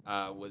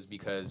 Was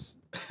because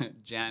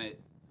Janet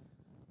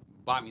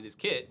bought me this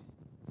kit,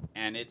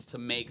 and it's to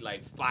make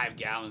like 5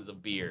 gallons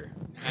of beer.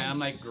 And I'm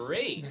like,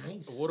 great.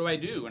 Nice. What do I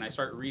do? And I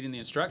start reading the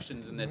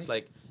instructions, and it's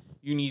like,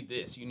 you need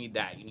this, you need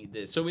that, you need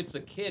this. So it's the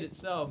kit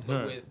itself,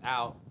 but Right.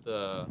 without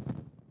the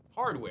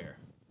hardware.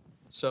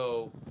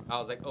 So I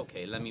was like,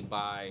 okay, let me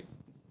buy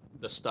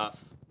the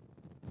stuff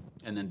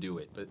and then do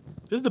it. But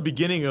This is the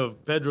beginning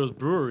of Pedro's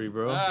Brewery,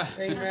 bro.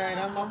 Hey man,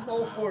 I'm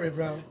all for it,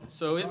 bro.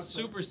 so it's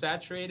super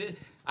saturated.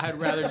 I'd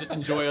rather just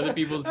enjoy other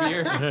people's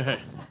beer.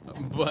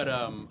 But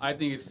I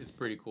think it's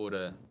pretty cool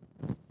to,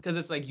 because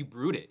it's like you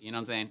brewed it. You know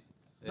what I'm saying?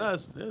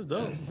 That's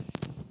dope.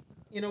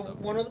 You know,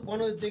 one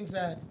of the things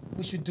that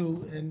we should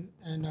do,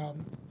 and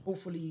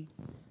hopefully,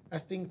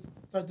 as things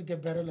start to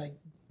get better, like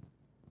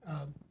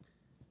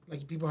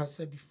people have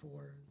said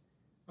before,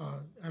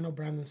 I know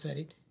Brandon said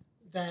it,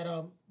 that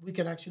we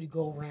can actually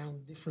go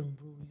around different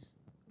breweries,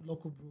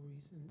 local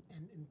breweries,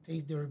 and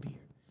taste their beer.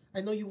 I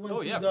know you went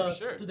Oh, to yeah, the for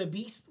sure. to the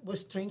Beast, was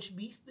Strange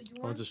Beast that you I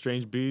went? went to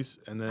Strange Beast,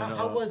 and then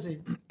How was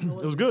it? it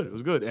was good. It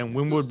was good. And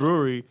Winwood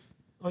Brewery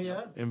Oh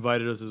yeah.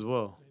 invited us as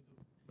well.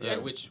 Yeah,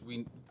 which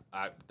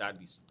that'd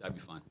be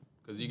fun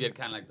because you get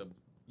kind of like the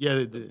Yeah,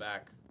 the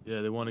back.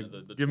 they want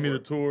to the give me the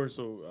tour. tour,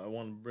 so I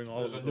want to bring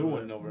all of There's us. a new over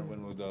one there. over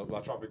with the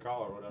La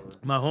Tropicala or whatever.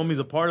 My homie's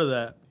a part of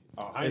that.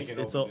 Oh, Heineken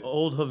It's an opened it.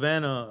 old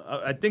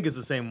Havana. I think it's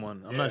the same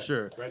one. I'm Yeah, not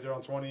sure. Right there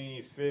on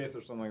 25th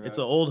or something like that. It's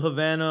an old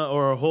Havana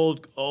or a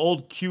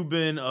old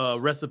Cuban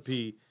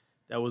recipe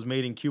that was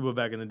made in Cuba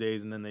back in the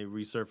days, and then they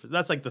resurfaced.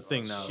 That's like the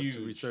thing now. huge.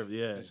 To resurface.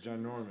 Yeah. It's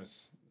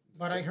ginormous.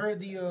 But I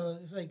heard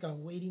it's like a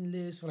waiting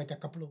list for like a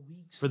couple of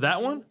weeks. For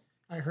that one?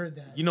 I heard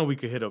that. You know, we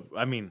could hit up.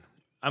 I mean,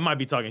 I might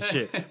be talking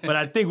shit, but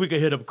I think we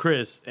could hit up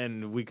Chris,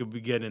 and we could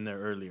be getting there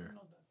earlier.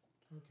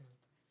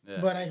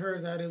 But I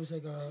heard that it was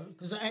like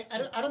because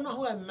I don't know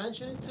who I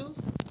mentioned it to,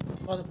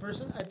 or the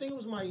person. I think it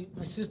was my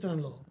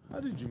sister-in-law. How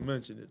did you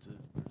mention it to?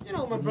 You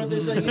know, my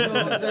brother's like,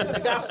 it's like the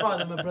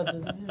Godfather, my brother.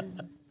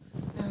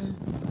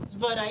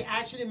 But I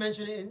actually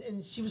mentioned it,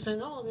 and she was saying,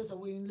 "Oh, there's a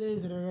waiting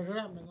list." I'm like,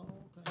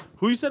 "Oh, okay."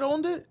 Who you said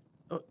owned it?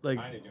 Like,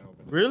 Heineken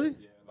opened it. really?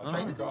 Yeah, La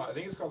Tropical. I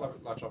think it's called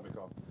La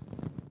Tropical.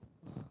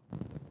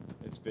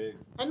 It's big.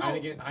 I know.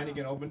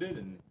 Heineken opened it,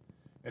 and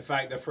in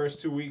fact, the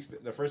first 2 weeks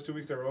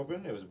they were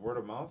open, it was word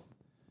of mouth.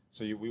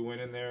 So we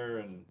went in there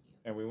and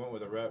we went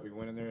with a rep. We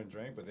went in there and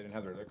drank, but they didn't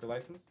have their liquor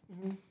license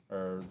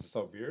or to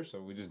sell beer,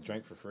 so we just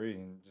drank for free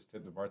and just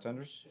tipped the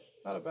bartenders.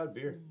 Not a bad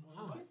beer.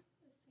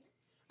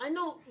 I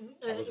know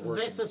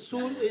working. Vesa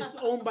Sul is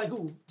owned by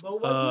who?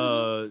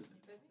 Budweiser?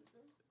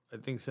 I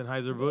think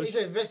Sennheiser-Busch. Is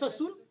it Vesa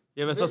Sul?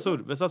 Yeah, Vesasur.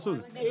 Vesa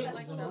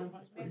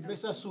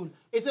Sul.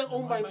 Is it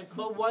owned by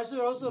Budweiser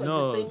also? Like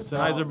No, the same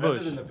Sennheiser-Busch.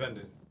 That's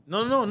independent.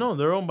 No.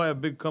 They're owned by a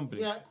big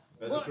company. Yeah.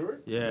 That's What?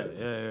 sure? Yeah.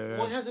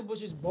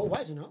 Anheuser-Busch is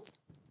Budweiser, no?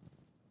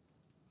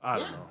 I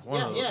don't Yeah, know.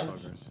 One of those yeah.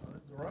 fuckers.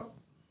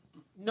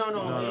 No,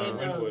 in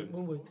Winwood.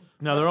 Winwood.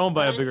 No, they're owned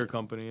by a But bigger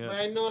company. But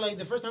Yeah. I know, like,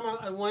 the first time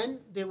I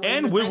went, they were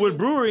And independent. Winwood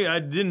Brewery, I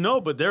didn't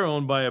know, but they're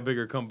owned by a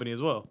bigger company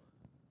as well.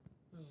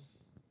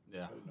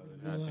 Yeah,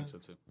 I think so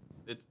too.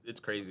 It's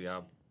crazy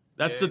how.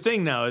 That's Yeah, the it's-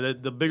 thing now.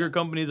 That the bigger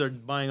companies are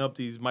buying up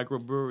these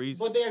microbreweries.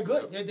 But they are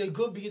good. They're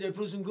good beer. They're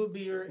producing good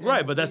beer. and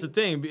Right, but that's the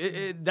they-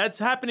 thing. That's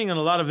happening in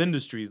a lot of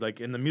industries. Like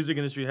in the music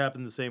industry, it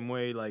happened the same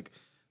way. Like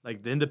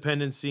the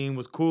independent scene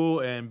was cool,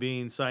 and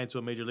being signed to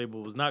a major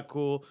label was not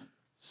cool.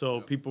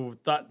 So people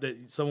thought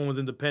that someone was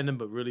independent,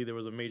 but really there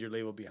was a major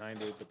label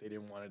behind it, but they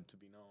didn't want it to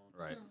be known.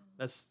 Right.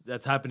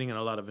 That's happening in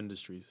a lot of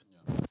industries.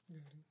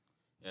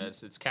 Yeah,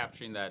 it's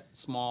capturing that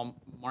small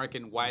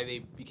market and why they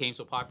became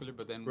so popular,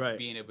 but then Right.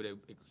 being able to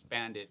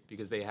expand it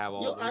because they have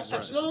all Yo, the as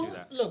resources to long do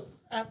that. look,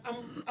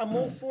 I'm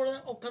all for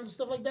that, all kinds of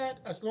stuff like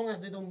that. As long as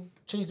they don't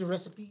change the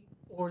recipe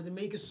or they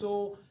make it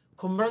so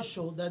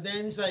commercial that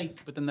then it's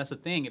like But then that's the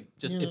thing; it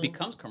just You it know.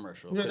 becomes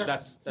commercial. Yeah, 'Cause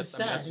that's that's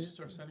sad. I mean, that's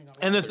Start sending out.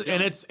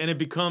 And it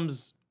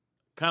becomes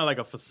kind of like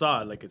a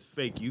facade, like it's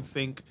fake. You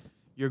think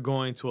you're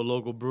going to a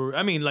local brewery.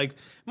 I mean, like,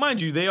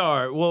 mind you, they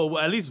are, well,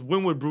 at least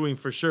Winwood Brewing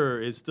for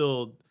sure is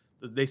still,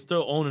 they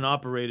still own and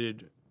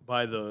operated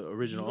by the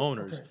original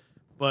owners, Okay.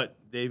 but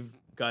they've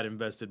got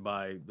invested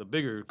by the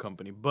bigger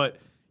company. But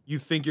you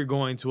think you're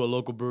going to a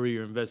local brewery,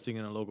 you're investing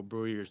in a local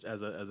brewery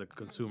as a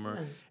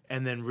consumer,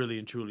 and then really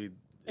and truly, and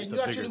it's you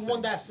a bigger actually thing.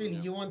 want that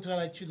feeling. You want to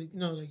actually,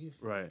 like if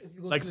Right. if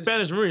you go Like to the-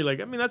 Spanish Marie, like,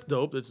 I mean, that's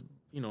dope. That's,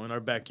 in our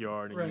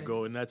backyard, and you Right.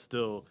 go, and that's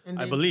still, And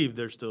I they- believe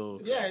they're still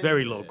Yeah,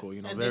 very local,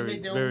 and they very,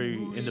 make their very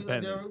own brewery,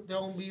 independent. their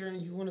own beer,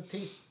 and you want to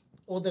taste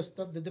all the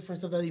stuff, the different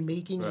stuff that they're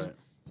making, Right.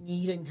 and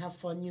eat and have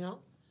fun,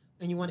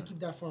 and you want to keep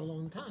that for a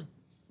long time.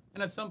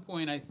 And at some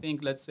point, I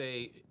think, let's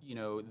say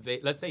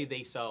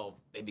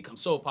they become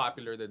so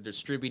popular that they're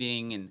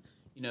distributing, and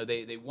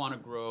they want to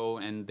grow,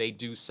 and they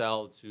do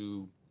sell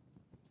to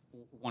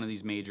one of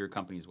these major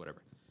companies,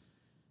 whatever.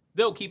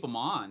 They'll keep them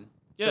on,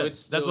 Yeah, So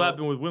it's that's still- what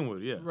happened with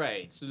Winwood. Yeah,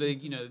 Right. So they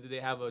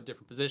have a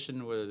different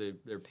position, whether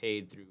they're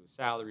paid through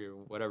salary or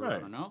whatever. I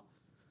Right. don't know.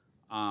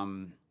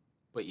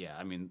 But yeah,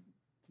 I mean,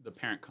 the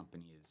parent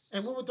company is.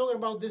 And we were talking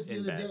about this the In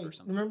other bed day. or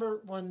something.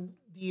 Remember when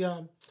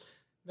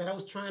that I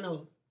was trying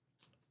to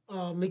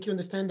make you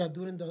understand that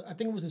during I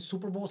think it was the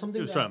Super Bowl or something.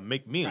 he was that- trying to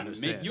make me Trying to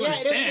make understand. you- Yeah,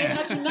 understand. It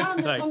actually now I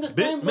Like,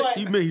 understand, bit- but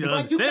you made it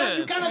but you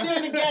understand. kind of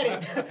didn't get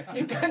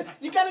it.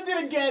 You kind of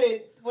didn't get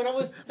it when I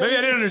was. Maybe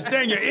I didn't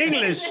understand your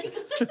English.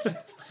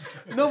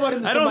 Nobody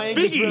understood don't my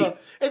speak English, bro. it.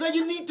 It's like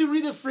you need to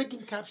read the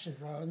freaking caption,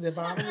 bro, on the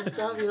bottom and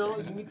stuff. You know,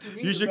 you need to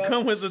read. You it, should bro.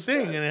 come with the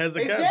thing, and it has the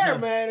It's caption. there,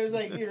 man. It was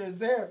like it's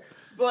there.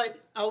 But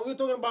we were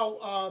talking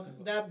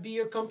about that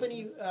beer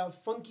company,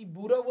 Funky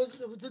Buddha. Was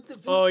it the?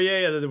 Oh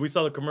yeah. We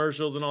saw the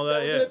commercials and all that.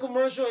 That was Yeah. a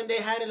commercial, and they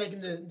had it like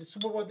in the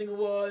Super Bowl thing. It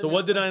was. So and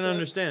what did all I that stuff.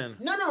 understand?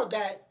 No,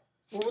 that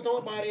we were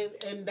talking about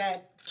it, and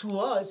that to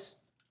us,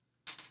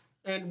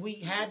 and we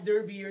had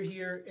their beer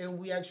here, and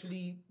we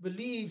actually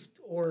believed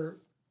or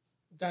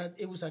that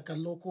it was like a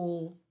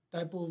local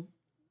type of,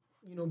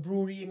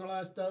 brewery and all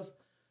that stuff,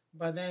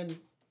 but then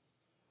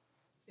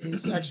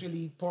it's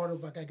actually part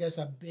of like I guess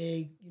a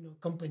big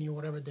company or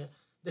whatever the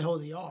hell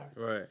they are,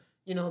 Right.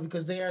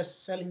 because they are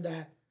selling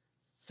that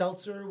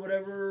seltzer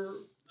whatever.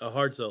 A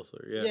hard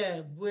seltzer. Yeah.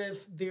 Yeah,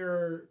 with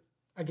their,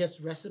 I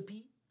guess,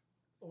 recipe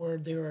or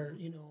their,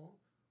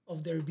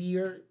 of their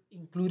beer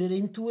included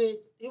into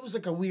it. It was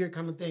like a weird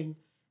kind of thing.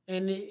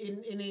 And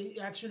it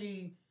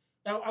actually,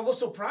 I was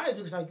surprised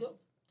because like, oh,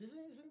 isn't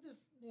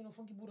this,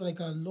 Funky Buddha like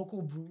a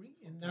local brewery?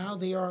 And now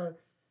they are,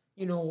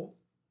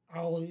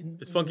 out in.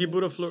 Is Funky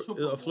Buddha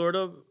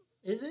Florida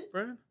Is it?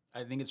 brand?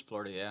 I think it's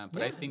Florida, yeah,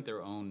 but I think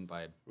they're owned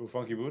by Ooh,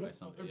 Funky Buddha?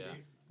 something. Yeah.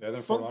 Yeah,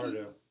 they're Fort Funky?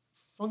 Lauderdale.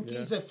 Funky,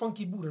 it's a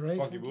Funky Buddha, right?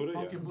 Funky Buddha,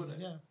 Funky yeah. Buddha.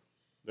 Yeah.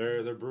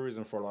 They're breweries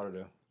in Fort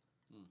Lauderdale.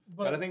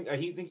 But I think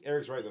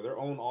Eric's right though. They're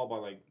owned all by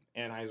like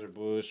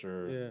Anheuser-Busch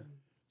or Yeah.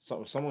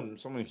 someone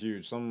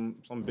huge, some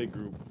big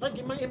group. Like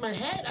in my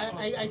head,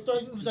 I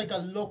thought it was like a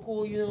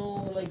local,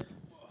 like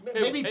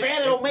maybe hey,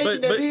 Pedro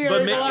making the but- beer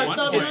but and all that ma-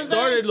 stuff. it You know what I'm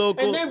started saying?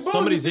 local. And then boom,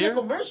 Somebody's you see here?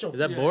 the commercial. Is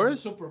that Yeah,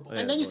 Boris? Super Bowl.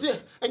 And then you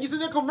see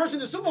the commercial in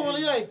the Super Bowl, and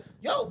you're like,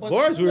 yo, but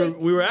Boris, this is like-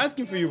 we were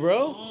asking for you,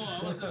 bro.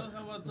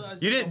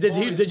 You didn't?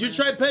 Did you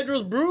try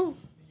Pedro's brew?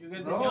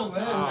 No,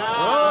 man.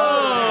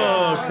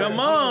 Oh, come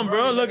on,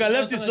 bro. Look, I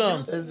left you some.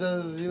 It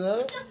says,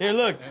 Here,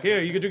 look.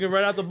 Here, you can drink it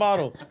right out the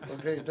bottle.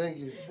 Okay, thank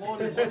you.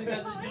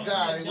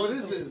 God, what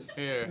is this?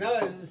 Here, No,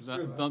 it's-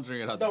 don't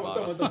drink it out the Don't-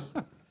 bottle.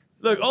 don't-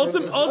 Look,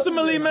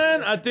 ultimately,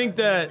 man, I think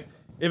that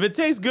if it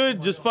tastes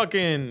good, just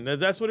fucking,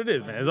 that's what it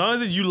is, man. As long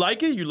as you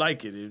like it, you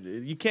like it.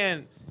 You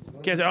can't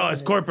say, oh,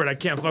 it's corporate, I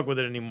can't fuck with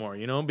it anymore,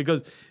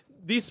 because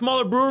these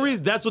smaller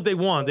breweries, that's what they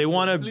want. They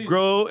want to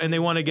grow and they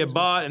want to get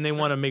bought and they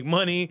want to make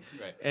money,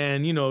 Right.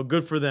 and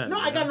good for them. No,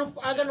 I got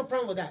no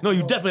problem with that. No, you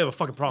bro. definitely have a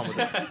fucking problem with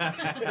it.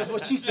 That's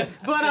what she said.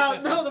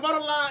 But no, the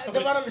bottom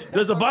line,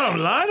 There's a bottom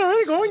line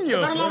already going, the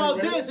bottom line yo.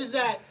 about this is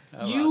that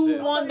you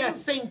this? want that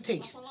same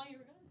taste. How long you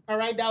were gone? All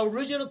right, the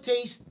original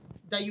taste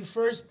that you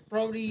first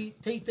probably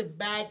tasted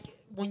back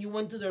when you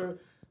went to the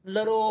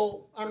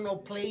little, I don't know,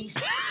 place.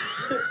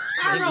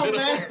 I don't know,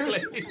 man.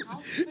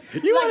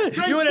 You want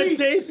French to beef.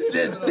 taste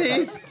the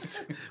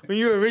taste when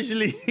you were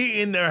originally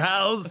in their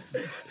house,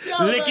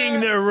 Yo, licking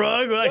man. their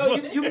rug, like Yo,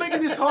 what? you're making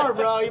this hard,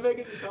 bro. You're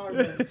making this hard,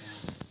 bro.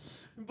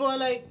 But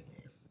like,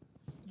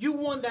 you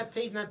want that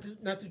taste not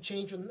to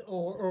change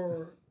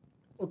or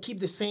keep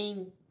the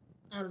same,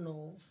 I don't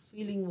know,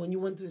 feeling when you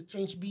went to the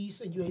Strange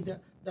Beast and you ate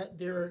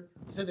you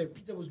said their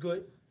pizza was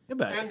good. Yeah,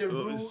 but- And their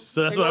brew,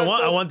 so that's and what I all that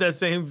want. I stuff. want that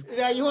same.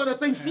 Yeah, you want the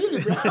same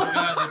feeling, bro.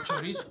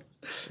 chorizo.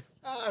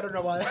 I don't know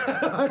about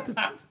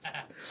that.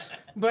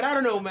 But I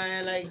don't know,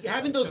 man. Like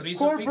having those Chorizo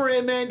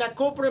corporate, man, that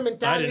corporate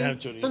mentality have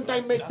chorizo.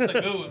 sometimes That's a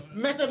good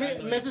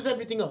one. messes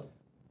everything up.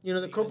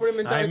 The corporate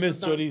mentality. miss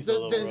is not- chorizo,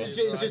 though, bro. it's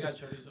just- I got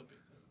just- chorizo pizza.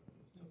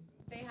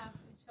 They have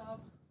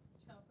chop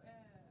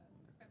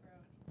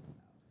pepperoni.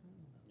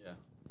 Yeah.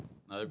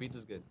 No, their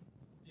pizza's good.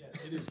 Yeah,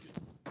 it is good.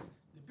 The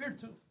beer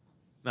too.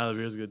 Now the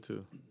beer's good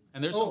too.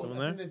 And there's Oh, some,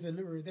 I think there's a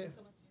liver right there.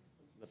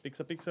 The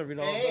pizza, read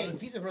all Hey, about it.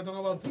 pizza, bro. Talking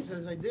about pizza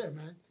is right there,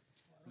 man.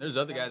 there's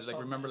other guys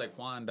remember like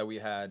Juan that we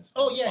had.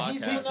 Oh on the yeah,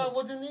 he's podcast. from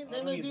what's his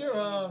name of beer?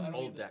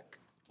 Old Deck.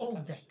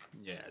 Old Deck.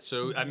 Yeah.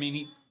 So I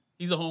mean,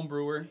 he's a home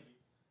brewer,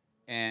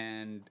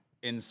 and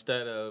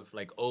instead of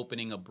like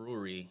opening a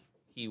brewery,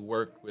 he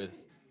worked with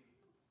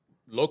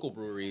local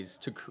breweries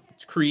to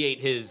create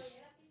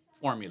his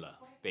formula,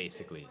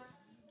 basically.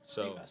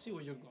 So I see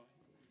where you're going.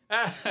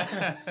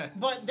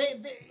 But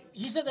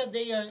he said that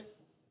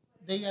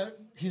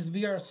his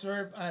beer are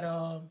served at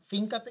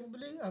Finca,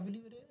 I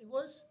believe it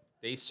was.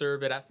 they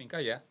serve it at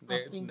Finca, yeah.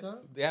 Finca.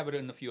 They have it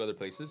in a few other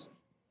places.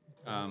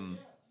 And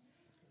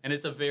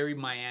it's a very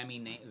Miami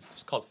name.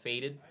 It's called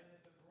Faded.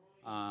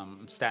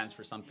 Stands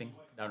for something.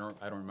 I don't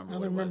remember. I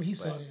what don't remember it was, he but-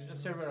 said it. Let's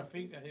serve it a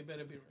finca. He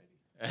better be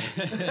ready.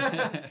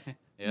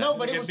 Yeah. No,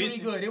 but it Get was really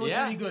busy. good. It was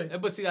really good.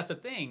 But see, that's the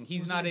thing.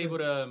 He's not able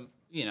to,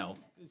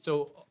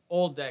 So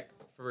Old Deck,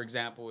 for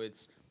example,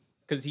 it's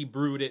because he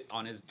brewed it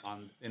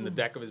in the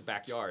deck of his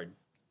backyard.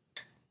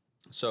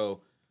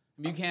 So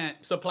You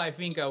can't supply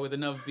Finca with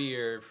enough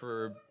beer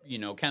for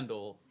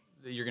Kendall.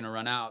 You're gonna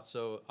run out.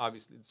 So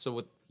obviously,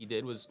 what he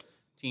did was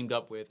teamed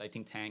up with I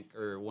think Tank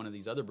or one of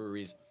these other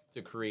breweries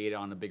to create it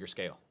on a bigger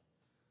scale.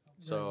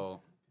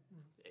 So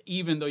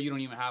even though you don't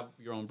even have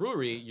your own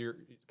brewery, you're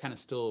kind of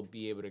still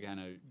be able to kind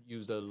of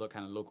use the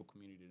kind of local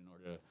community in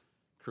order to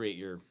create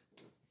your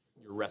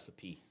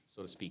recipe,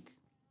 so to speak.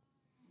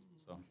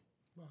 So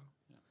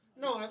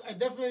No, I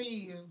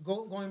definitely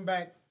going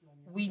back.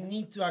 We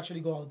need to actually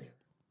go out there.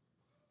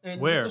 And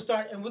Where?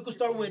 We could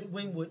start with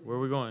Wynwood. Where are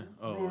we going?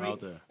 Oh, Brewery, out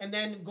there. and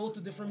then go to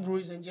different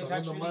breweries and just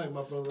Talking to actually Mike,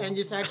 my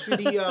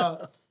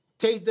brother.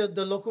 taste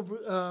the local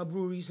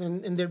breweries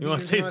and their You beers.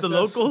 want to taste the and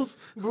all that stuff. locals?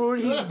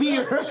 Brewery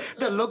beer,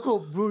 the local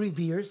brewery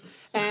beers,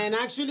 and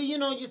actually,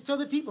 just tell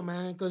the people,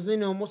 man, because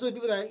most of the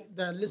people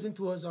that listen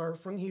to us are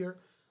from here,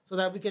 so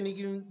that we can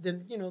give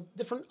them,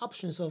 different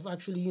options of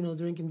actually,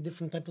 drinking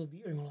different types of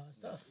beer and all that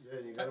stuff. Yeah,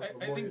 you gotta I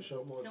promote think- your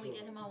show more Can too. we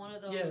get him on one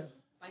of those Yeah.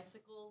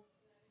 bicycle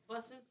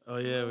buses? Oh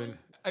yeah,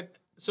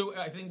 so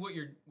I think what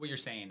you're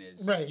saying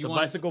is Right. you the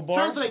wanna- bicycle bar.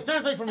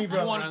 Translate for me,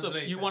 bro.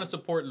 you want to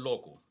support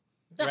local,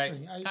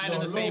 Definitely. right? Kind of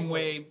the same local.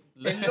 way.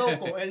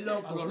 El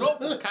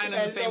loco. Kind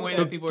of the same way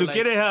that people To are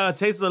get like, it,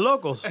 taste the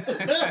locals.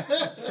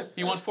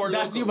 he wants four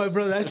That's locals. you, my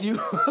brother. That's you.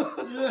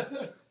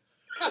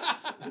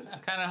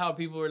 Kind of how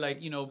people are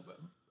like,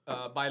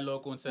 buy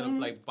local instead of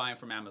like buying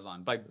from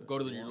Amazon. Like go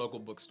to your local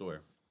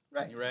bookstore,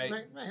 right. right?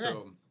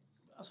 So,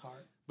 That's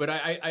hard. but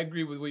I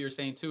agree with what you're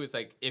saying too. It's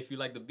like if you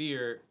like the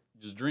beer,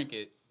 just drink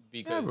it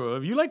because. Yeah, bro.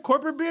 If you like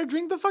corporate beer,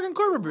 drink the fucking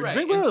corporate beer. Right.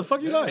 Drink whatever the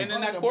fuck you like. And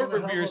then that Fuck, I'm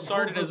corporate gonna beer have a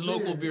started as corporate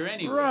local beer. beer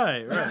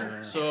anyway.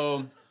 Right.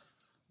 So,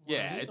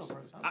 yeah, it's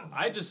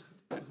I just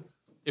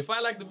if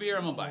I like the beer,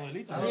 I'm gonna buy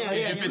it. Yeah.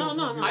 If it's,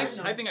 No.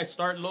 I think I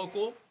start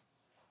local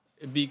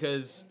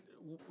because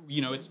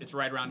it's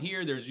right around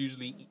here. There's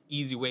usually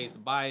easy ways to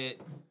buy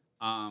it.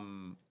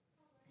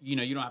 You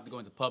don't have to go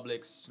into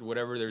Publix or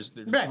whatever. There's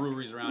Right.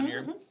 breweries around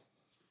here.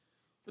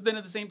 But then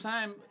at the same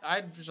time,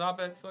 I'd shop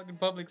at fucking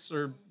Publix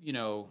or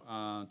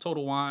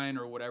Total Wine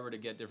or whatever to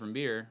get different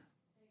beer.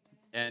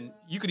 And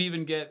you could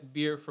even get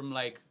beer from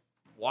like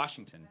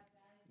Washington,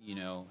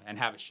 and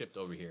have it shipped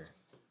over here,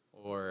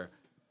 or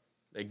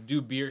like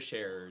do beer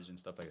sharers and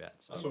stuff like that.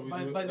 So That's what we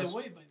By, do. by the That's-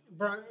 way,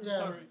 Yeah.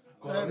 sorry.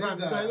 Go ahead,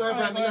 Brandon. Go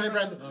ahead,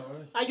 Brandon.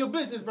 Your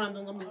business,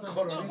 Brandon.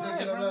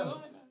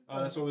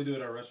 That's what we do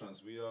at our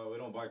restaurants. We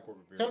don't buy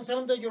corporate beers. Tell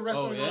them that your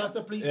restaurant yeah? and all that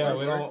stuff, please. Yeah,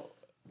 first.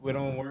 we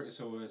don't work.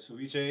 So with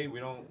Ceviche, we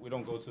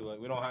don't go to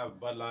we don't have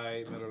Bud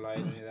Light, Miller Lite,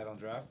 any of that on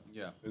draft.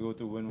 yeah, We go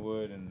through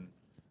Wynwood and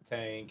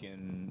Tank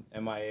and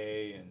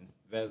MIA and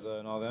Veza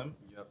and all them.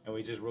 Yep. And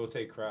we just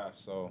rotate craft.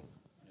 So,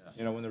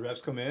 Yeah. when the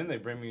reps come in, they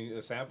bring me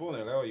a sample and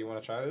they're like, "Oh, you want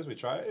to try this? We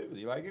try it.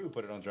 You like it? We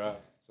put it on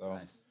draft." So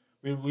Nice.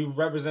 we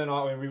represent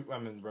all.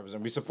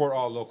 We support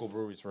all local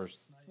breweries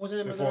first What's the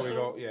name of the before we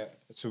restaurant? go. Yeah,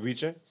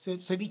 Ceviche.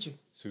 Ceviche.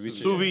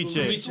 Ceviche.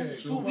 Ceviche.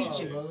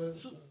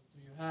 Ceviche. Do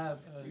you have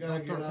gotta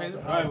Dr. get out Pedro?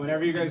 the All right,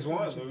 whenever you guys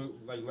want,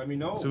 let me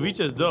know.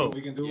 Ceviche is dope.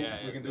 We can do Yeah,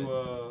 we can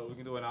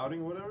it's do an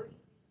outing or whatever,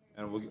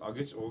 and we'll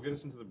get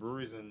us into the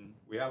breweries, and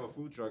we have a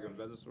food truck in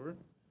Venezuela,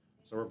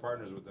 so we're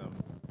partners with them.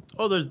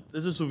 Oh, there's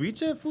a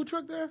ceviche food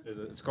truck there.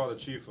 It's called a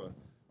Chifa.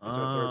 It's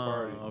our third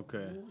party.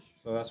 Okay.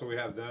 So that's what we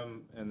have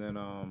them, and then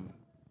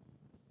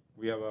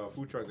we have a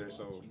food truck there.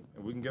 So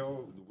we can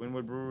go the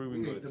Wynwood Brewery.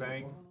 We can go to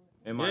Tank,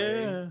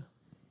 MIA. Yeah.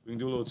 We can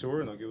do a little tour,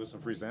 and they'll give us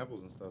some free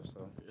samples and stuff.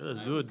 So Yeah,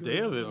 let's do a day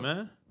of it,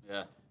 man.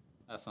 yeah.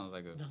 That sounds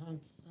like a.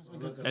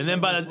 And then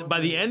by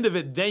the end of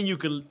it, then you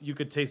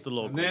could taste the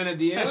locals. and then at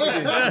the end,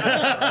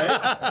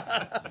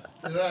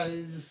 Right,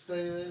 you just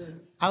stay there.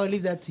 I will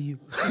leave that to you.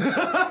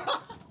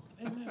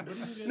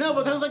 No,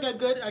 but sounds like a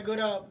good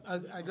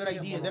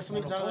idea.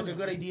 Definitely sounds like a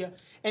good idea,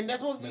 and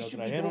that's what we should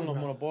be doing.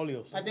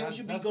 bro. I think we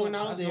should be going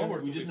out there.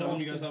 we just tell them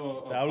you guys have a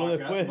hablo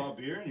podcast después. about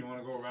beer, and you want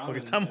to go around Porque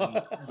and estamos-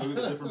 look at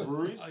the different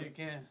breweries. Oh, you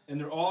can. And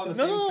they're all the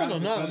same no, kind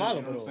of nada percentage, malo,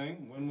 you know what I'm pero-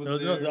 saying? Wynwood's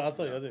No, there, I'll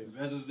tell you.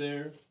 Veza's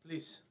there,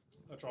 Please.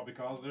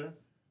 Tropical's there.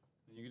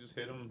 And you can just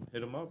hit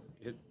them up,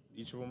 hit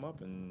each of them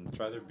up, and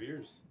try their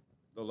beers.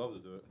 They'll love to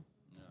do it.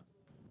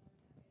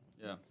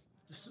 Yeah.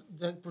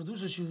 The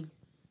producer should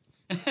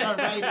start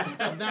writing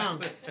stuff down.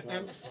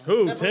 And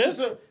Who, the Tiff?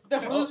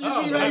 producer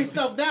should be writing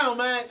stuff down,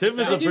 man. Tiff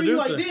is I'm a giving you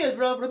producer. ideas,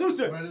 bro.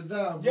 Producer. Write it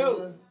down, Yo.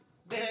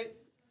 brother.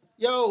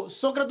 Yo,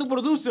 Socra, tu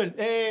producer.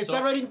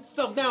 Start writing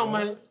stuff down,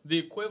 man. The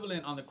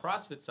equivalent on the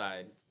CrossFit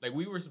side, like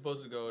we were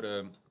supposed to go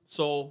to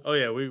Seoul. Oh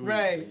yeah, we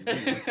Right.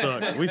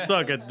 suck. We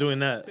suck at doing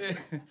that.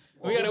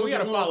 We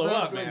gotta follow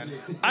up, man.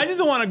 I just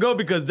don't want to go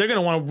because they're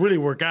gonna want to really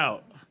work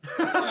out.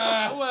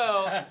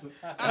 Well,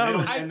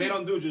 And they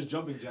don't do just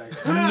jumping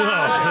jacks.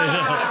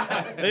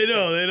 They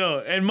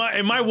don't. And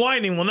my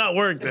whining will not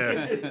work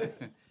there.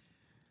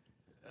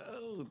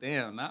 oh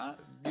damn, nah,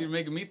 you're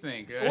making me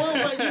think. Well,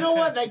 but you know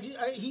what? Like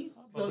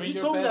bring you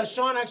your told me that best.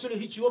 Sean actually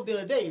hit you up the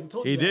other day and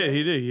told He you that.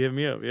 did. He hit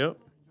me up. Yep.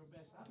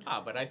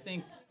 But I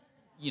think,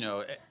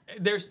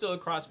 there's still a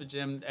CrossFit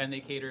gym and they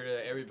cater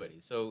to everybody.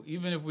 So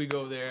even if we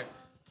go there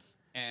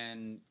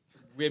and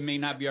it may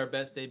not be our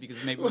best day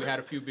because maybe we had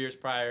a few beers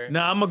prior.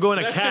 Nah, I'm gonna go in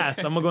a cast.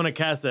 I'm gonna go in a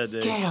cast that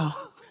day. Scale.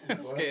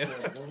 Scale.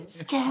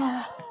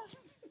 Scale.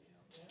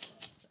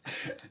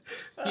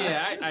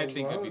 Yeah, I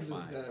think it'll be This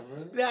fine. guy,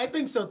 man. Yeah, I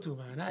think so too,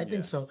 man. I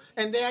think so.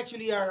 And they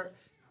actually are.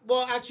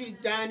 Well, actually,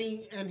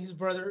 Danny and his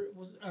brother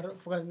I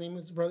forgot his name.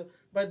 His brother,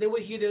 but they were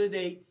here the other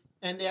day,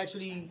 and they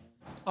actually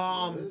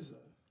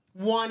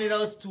wanted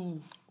us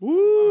to.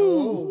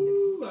 Ooh.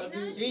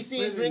 DC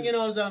is bringing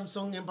us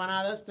some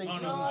empanadas. Thank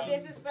you. No, DC.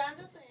 this is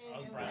Brando's.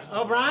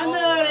 Oh,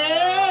 Brandon!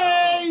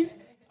 Hey,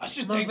 I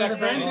should my take brother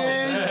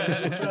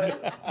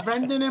that. Brandon.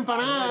 Brandon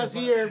empanadas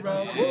here, bro.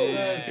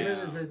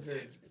 Spinach right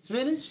there.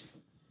 Spinach.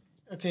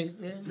 Okay,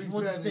 yeah, he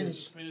wants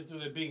spinach. Finish through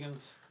the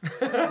beacons.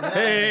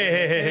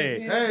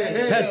 Hey.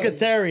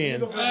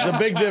 Pescatarians. The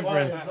big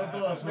difference.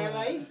 Man,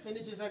 like,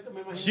 spinach is like.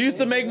 She used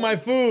to make my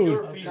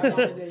food. I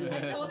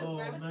told him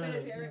grab a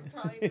spinach. Eric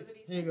probably wasn't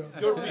eating. Here you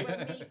go.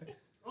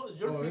 Oh, it's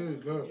your Oh, here you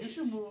go. You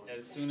should move.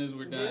 As soon as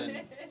we're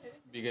done,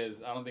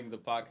 because I don't think the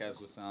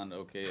podcast will sound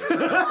okay.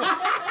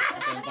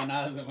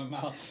 Empanadas in my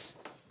mouth.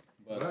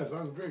 But That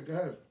sounds great. Go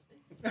ahead.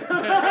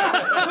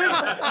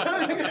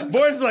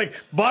 Boys like,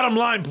 bottom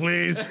line,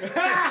 please.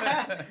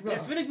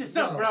 Let's finish this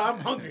up, bro. I'm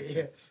hungry.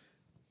 Yeah.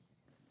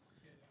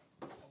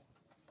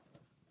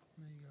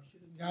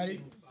 Got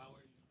it.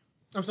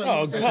 I'm sorry. Oh,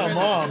 you said come Brandon.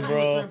 on,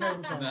 bro.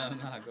 I'm sorry.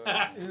 no, go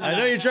ahead. I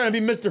know you're trying to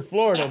be Mr.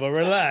 Florida, but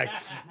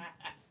relax.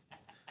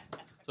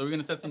 So we're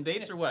gonna set some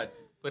dates or what?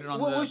 Put it on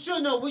Well, the we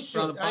should. No, we put it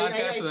should. on the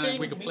podcast so then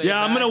we can play. Yeah,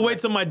 it I'm gonna back, wait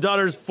till my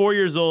daughter's 4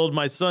 years old.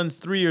 My son's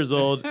 3 years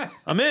old.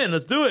 I'm in.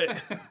 Let's do it.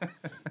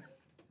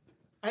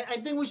 I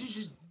think we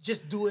should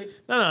just do it.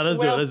 No, let's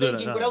do it. Let's do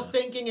it. No, Without no.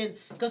 thinking, and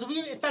because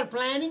we start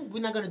planning,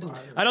 we're not gonna do it.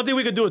 I don't think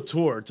we could do a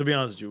tour, to be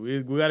honest with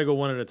you. We got to go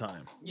one at a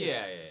time.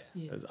 Yeah.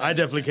 'Cause I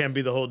definitely can't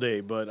be the whole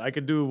day, but I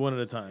could do one at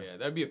a time. Yeah,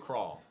 that'd be a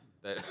crawl.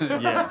 Yeah.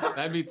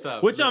 That'd be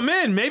tough. Which I'm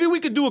in. Maybe we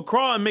could do a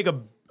crawl and make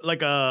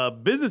a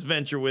business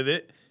venture with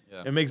it.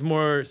 Yeah. It makes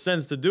more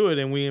sense to do it,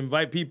 and we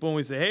invite people and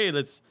we say, hey,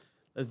 let's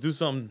do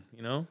something.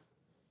 You know?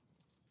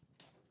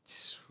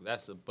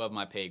 That's above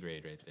my pay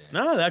grade right there.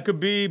 No, that could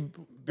be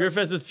Beer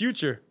Fest's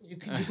future. You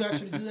could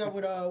actually do that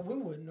with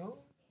Winwood, no?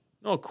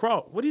 No,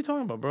 crawl. What are you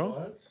talking about, bro?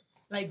 What?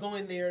 Like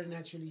going there and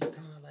actually kind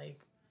of like.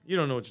 You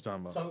don't know what you're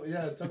talking about.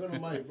 Talk on the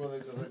mic, brother,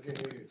 because I can't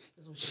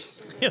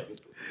hear you.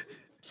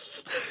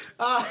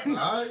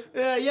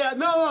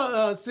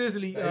 No,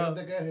 seriously. Hey, what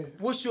the guy?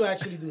 We should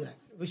actually do that.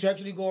 We should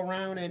actually go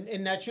around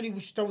and actually we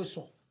should start with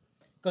Soul.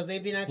 Because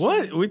they've been actually.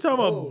 What? We talking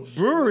about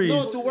breweries?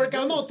 No,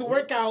 to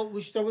work out,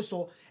 we should start with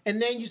Soul.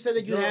 And then you said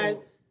that you had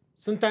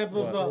some type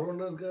of.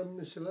 Corona's got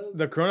Michelin.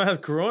 The Corona has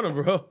Corona,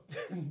 bro.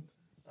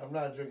 I'm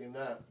not drinking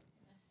that.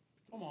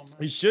 Come on, man.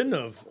 You shouldn't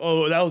have.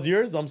 Oh, that was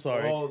yours? I'm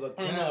sorry. Oh, the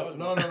cap.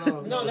 No. No,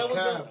 that was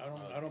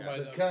I don't buy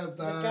the that. cap.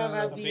 The cap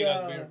had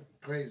the.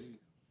 Crazy.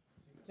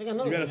 Take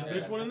another You got a one.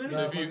 Spanish one in there? Nah,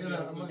 if you-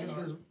 I'm gonna get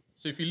this.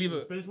 So if you leave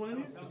a Spanish one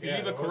in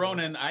leave a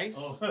Corona in the ice,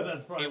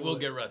 That's probably it will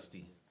get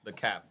rusty. The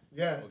cap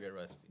Yeah, will get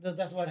rusty.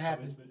 That's what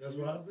happened. that's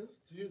what happens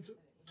to you too.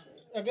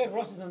 I get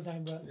rusty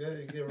sometimes, bro. Yeah,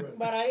 you get rid.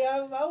 But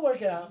I'll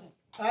work it out.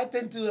 I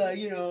tend to,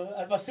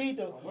 al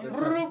pasito.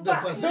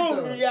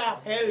 Despacito. Yeah,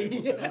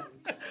 heavy.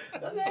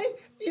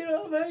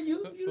 Okay, man,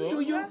 you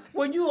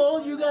when you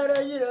old, you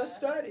gotta,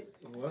 start it.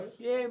 What?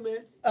 Yeah,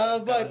 man.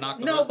 knock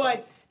the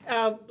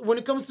rust When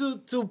it comes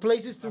to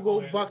places to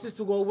go, boxes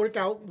to go work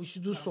out, we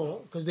should do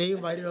Soul because they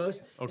invited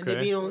us. And they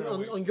Okay. be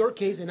on your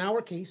case and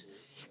our case.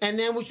 And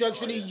then we should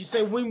actually, you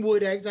say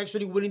Winwood is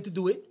actually willing to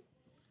do it.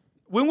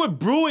 Winwood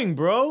Brewing,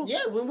 bro.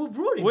 Yeah, Winwood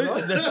Brewing, What,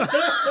 bro.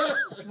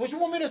 that's- What you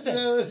want me to say?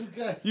 This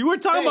guy. you were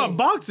talking Say. about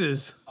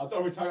boxes. I thought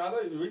we were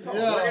talking working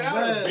Yeah, out.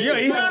 man.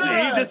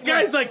 Yeah, this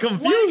guy's like When it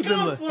confused.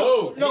 comes and to-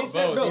 Oh, no, he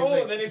said no. Soul,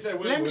 and then he said,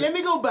 Let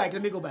me go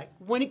back.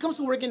 When it comes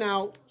to working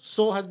out,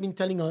 Soul has been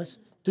telling us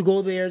to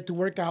go there to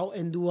work out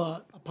and do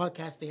a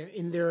podcast there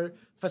in their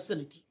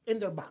facility, in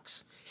their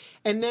box.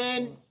 And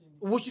then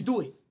we should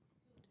do it.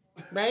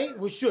 Right?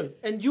 We should.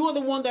 And you are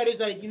the one that is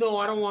like, I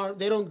don't want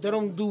they don't do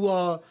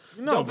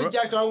jumping bro.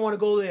 jacks, so I don't want to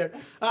go there.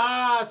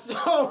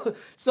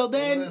 So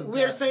then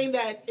we're saying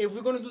that if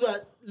we're gonna do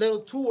that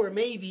little tour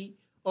maybe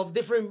of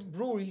different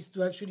breweries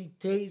to actually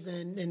taste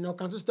and all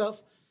kinds of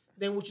stuff,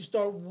 then we should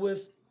start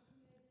with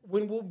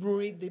Winwood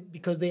Brewery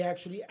because they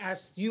actually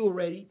asked you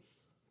already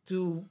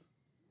to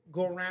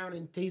go around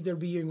and taste their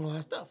beer and all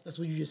that stuff. That's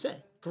what you just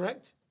said,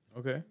 correct?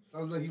 Okay.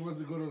 Sounds like he wants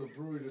to go to the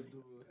brewery to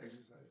do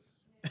exercise.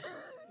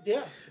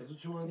 Yeah. That's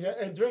what you want. Yeah,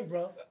 and drink,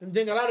 bro. And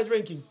drink a lot of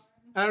drinking.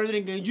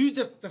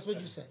 That's what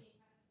you said.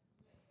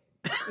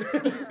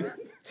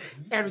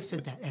 Eric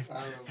said that. Eric.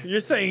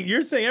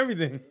 You're saying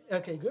everything.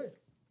 Okay, good.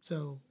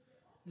 So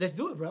let's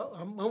do it, bro.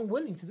 I'm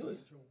willing to do it.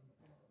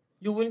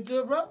 You willing to do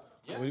it, bro?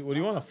 What do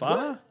you want, a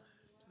faja?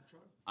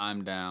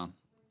 I'm down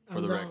for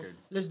I'm the down. record.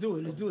 Let's do it.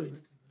 All Let's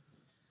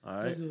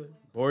right. do it.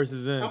 Boris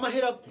is in. I'm gonna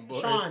hit up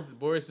Sean.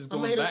 Boris is I'm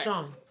going gonna hit up back.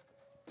 Sean.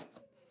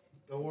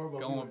 Don't worry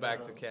about Going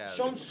back to Cavs.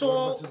 Sean What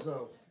Saul. about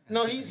yourself?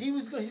 No,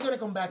 he's gonna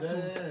come back soon.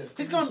 Yeah.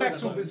 He's coming back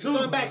soon. He's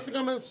coming back.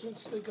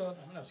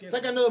 It's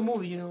like another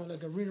movie, you know,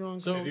 like a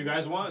rerun. So If you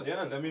guys want,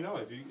 yeah, let me know.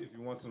 If you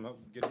want some help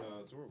getting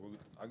a tour,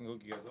 I can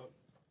hook you guys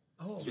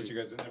up. Get you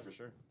guys in there for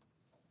sure.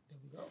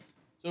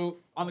 So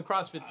on the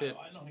CrossFit tip,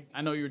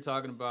 I know you were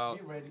talking about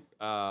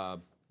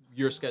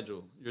your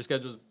schedule. Your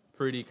schedule's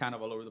pretty kind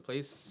of all over the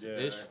place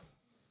ish. Yeah.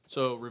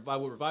 So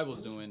what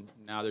Revival's doing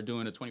now, they're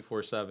doing a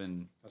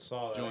 24/7 I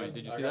saw that. joint.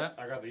 Did you see that?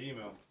 I got the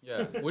email.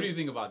 Yeah. What do you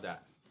think about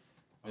that?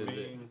 I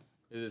mean,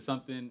 Is it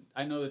something?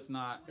 I know it's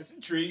not. it's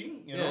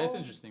intriguing. You know? Yeah, it's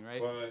interesting,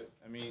 right? But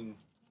I mean,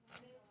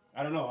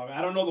 I don't know.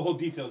 I don't know the whole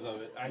details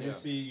of it. I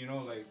just see, you know,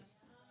 like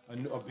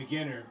a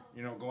beginner,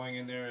 you know, going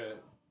in there at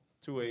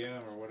 2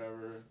 a.m. or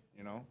whatever,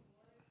 you know,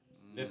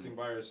 lifting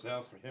by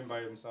yourself or him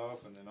by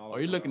himself, and then all. Or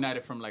you're looking at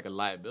it from like a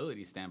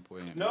liability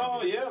standpoint. No,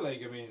 maybe. yeah,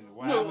 like I mean,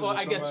 what No, happens well, if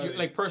I guess somebody-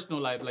 like personal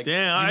life. Like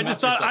Damn, you I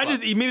just mess yourself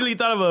up. immediately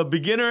thought of a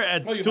beginner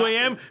at you 2 have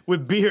a.m.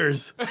 with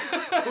beers.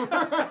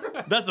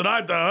 That's what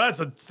I thought. That's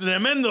a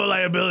tremendo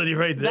liability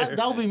right there.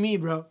 That'll be me,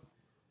 bro.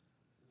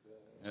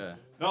 Yeah.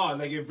 No,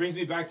 like it brings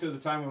me back to the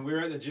time when we were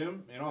at the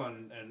gym, you know,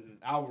 and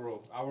Alvaro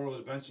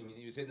was benching, and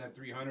he was hitting that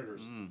 300 or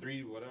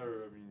 3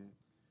 whatever. I mean,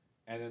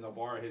 and then the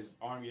bar, his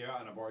arm gave out,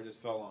 and the bar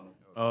just fell on him.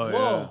 Oh yeah.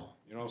 Whoa.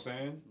 You know what I'm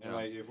saying? And Yeah.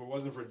 like, if it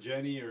wasn't for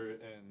Jenny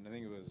and I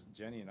think it was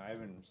Jenny and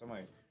Ivan,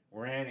 somebody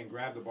ran and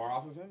grabbed the bar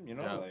off of him. You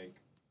know, Yeah. like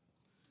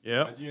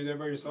Yep. imagine you're there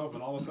by yourself,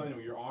 and all of a sudden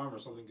your arm or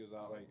something goes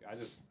out. Like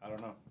I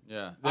don't know.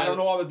 Yeah. I don't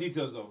know all the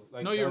details though.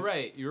 Like, No, you're that's-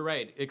 right. You're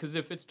right. Because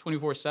if it's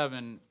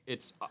 24/7,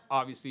 it's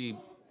obviously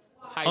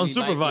highly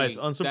Unsupervised,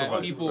 likely that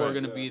unsupervised. people are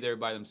going to Yeah. be there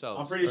by themselves.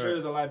 I'm pretty sure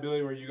there's a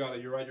liability where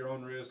you're at your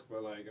own risk,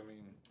 but like I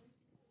mean,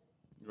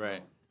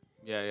 Right.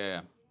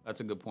 Yeah. That's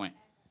a good point.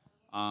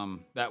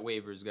 That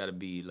waiver's got to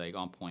be like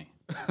on point.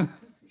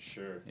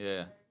 sure.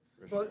 Yeah.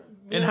 But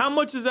And how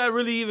much is that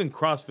really even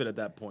CrossFit at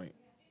that point?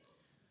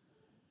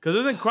 Because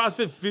isn't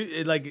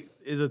CrossFit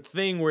is a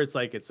thing where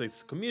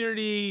it's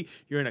community.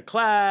 You're in a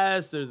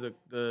class. There's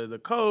the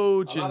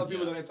coach. A lot And of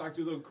people that I talk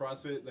to, though,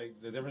 CrossFit,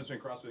 like the difference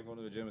between CrossFit and going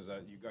to the gym is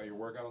that you got your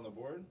workout on the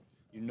board.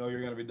 You know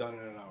you're gonna be done in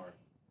an hour.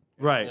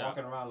 right.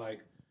 Walking around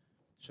like,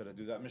 should I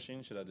do that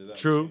machine? Should I do that?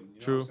 True. machine? You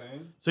know True. What I'm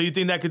saying? So you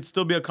think that could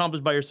still be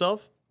accomplished by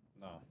yourself?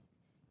 No.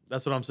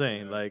 That's what I'm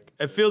saying. Like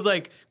it feels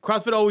like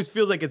CrossFit always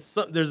feels like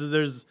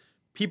there's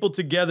people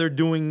together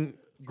doing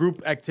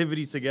group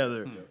activities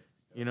together.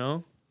 You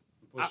know?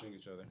 Pushing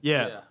each other.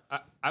 Yeah.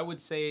 I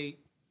would say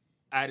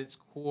at its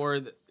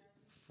core,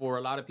 for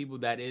a lot of people,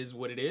 that is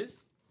what it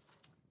is.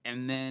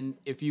 And then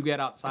if you get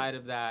outside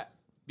of that,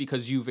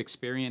 because you've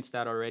experienced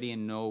that already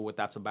and know what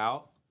that's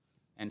about,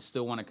 and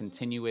still want to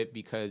continue it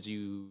because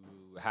you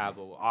have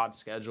an odd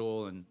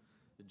schedule and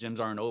the gyms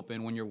aren't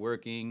open when you're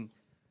working,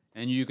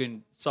 and you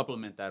can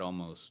supplement that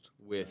almost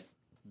with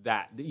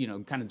that, you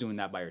know, kind of doing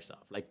that by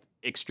yourself. Like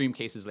extreme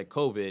cases like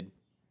COVID,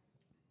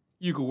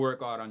 you could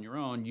work out on your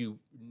own. You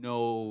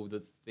know the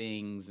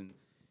things, and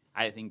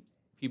I think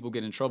people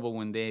get in trouble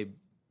when they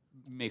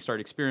may start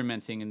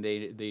experimenting and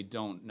they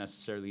don't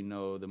necessarily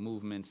know the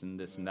movements and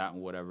this and that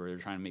and whatever. They're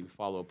trying to maybe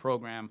follow a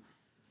program.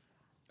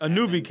 A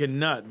newbie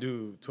cannot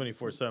do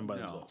 24/7 by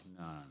No, themselves.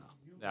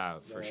 no,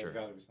 for There's sure.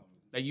 gotta be something.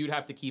 Like you'd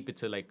have to keep it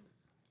to like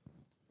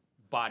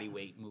body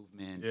weight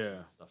movements, Yeah.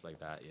 and stuff like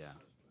that.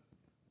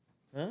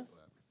 Yeah.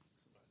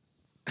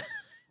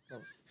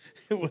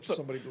 What's up?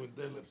 Somebody doing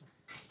deadlifts.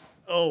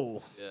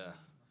 Oh, Yeah.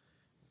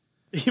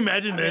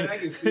 imagine I mean, I that.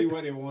 can see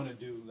what they want to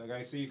do. Like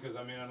I see, because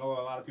I mean, I know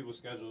a lot of people's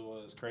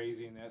schedule is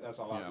crazy, and that's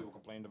a lot Yeah. of people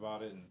complained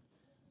about it, and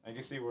I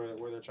can see where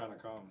they're trying to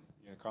come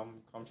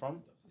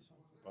from.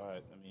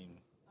 But I mean,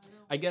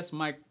 I guess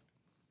my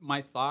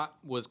thought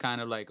was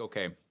kind of like,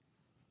 okay,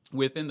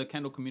 within the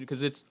Kendall community,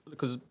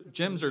 because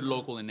gyms are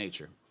local in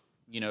nature.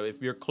 You know,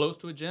 if you're close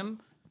to a gym,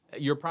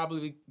 you're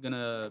probably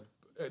gonna.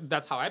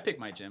 That's how I picked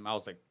my gym. I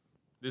was like,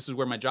 this is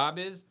where my job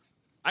is.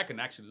 I can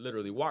actually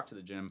literally walk to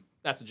the gym.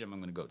 That's the gym I'm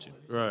gonna go to.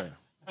 Right.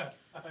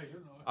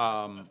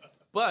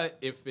 But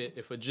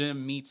if a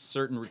gym meets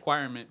certain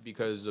requirement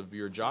because of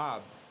your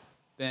job,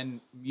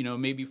 then you know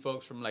maybe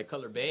folks from like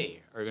Cutler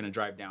Bay are gonna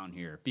drive down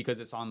here because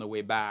it's on the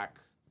way back,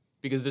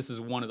 because this is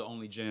one of the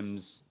only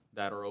gyms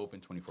that are open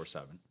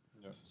 24/7.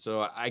 Yeah.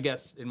 So I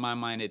guess in my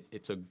mind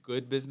it's a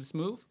good business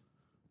move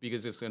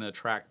because it's gonna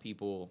attract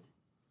people,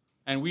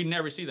 and we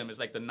never see them. It's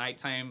like the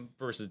nighttime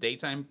versus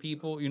daytime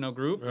people, you know,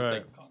 group. Right.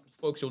 It's like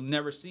folks you'll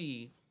never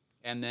see,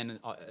 and then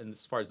and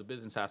as far as the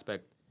business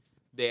aspect,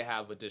 they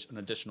have an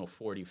additional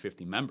 40,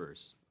 50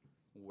 members,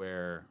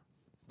 where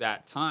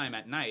that time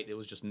at night, it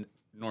was just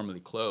normally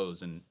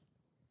closed, and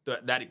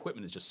that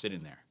equipment is just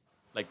sitting there,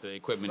 like the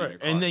equipment in Right. your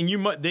car. And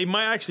then they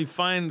might actually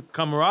find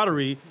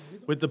camaraderie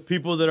with the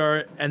people that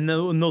are in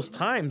those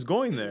times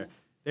going there.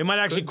 They might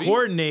actually Could be.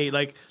 coordinate,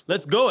 like,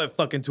 let's go at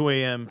fucking 2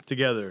 a.m.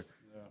 together.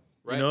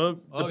 right? You know,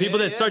 the Oh, people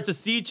yeah, that yeah. start to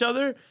see each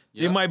other,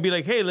 they Yeah. might be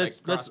like, hey,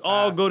 let's cross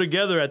all paths. go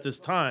together at this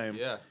time.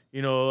 Yeah.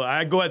 You know,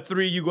 I go at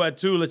 3, you go at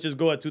 2, let's just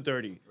go at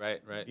 2:30. Right.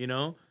 You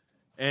know?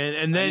 And I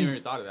then never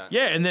even thought of that.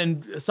 yeah, and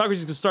then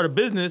Socrates can start a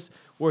business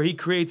where he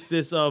creates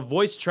this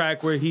voice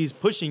track where he's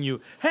pushing you.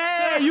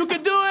 Hey, you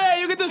can do it.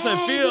 You can do this,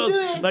 Hey, it you feels do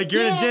it. like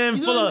you're in a Yeah, gym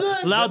you're full doing of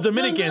good. loud You're doing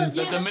Dominicans.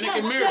 good. The Dominican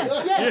yes,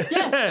 mirror.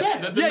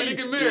 Yes. The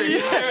Dominican mirror.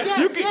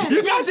 Yes, You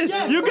yes, got this.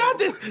 yes. You got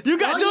this. You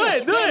got. Oh, Do yeah.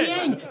 it. Do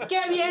it.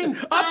 Qué bien.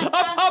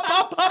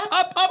 Up.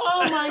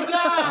 Oh my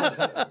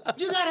God.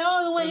 You got it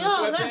all the way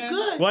up. That's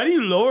good. Why do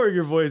you lower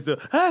your voice though?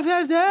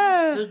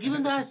 They're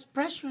giving that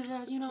pressure,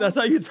 you know. That's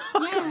how you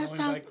talk. Yeah,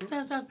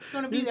 that's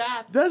going to be the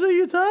app. That's how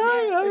you talk.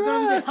 Yeah, All it's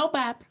going to be right. the help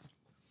app.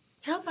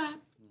 Help app.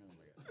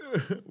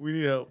 We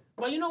need help.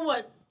 But you know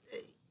what?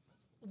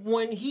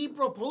 When he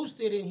proposed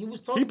it and he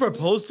was talking He to me-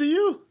 proposed to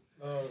you?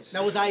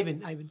 that was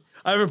Ivan.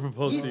 I haven't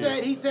proposed to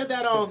you. He said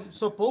that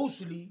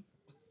supposedly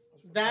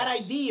that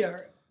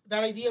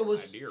idea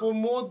was for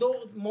more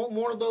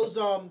of those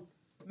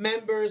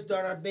members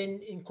that have been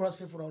in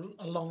CrossFit for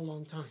a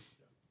long time.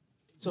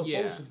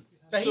 Supposedly.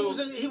 That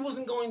he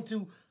wasn't going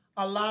to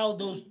allow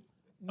those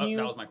new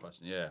That was my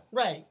question. Yeah.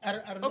 right. I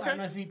don't Okay.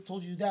 know if he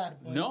told you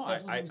that. But No,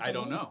 that's what he was I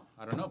telling don't me. know.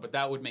 I don't know, but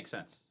that would make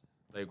sense.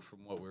 Like from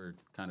what we're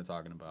kind of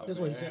talking about. That's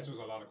what he said. answers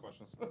a lot of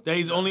questions. That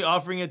he's only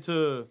offering it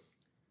to.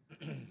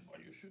 To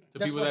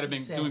That's people what that have he been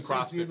said. doing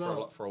Safety CrossFit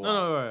amount. for a while.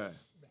 No,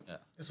 right.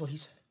 That's what he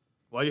said.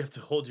 Why do you have to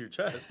hold your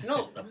chest?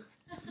 No,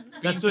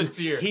 That's what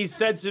sincere. he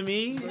said to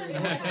me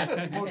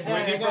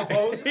I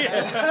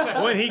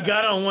got- when he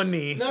got on one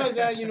knee. no, it's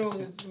that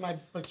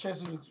my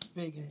chest looks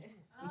big and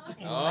I like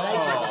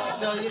it.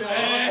 So I want to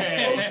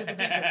expose it to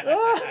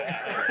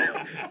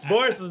people.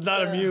 Boris is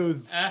not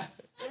amused.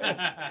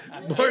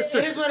 Boris,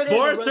 It is what it is,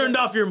 Boris brother. turned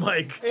off your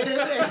mic. It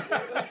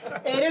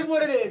is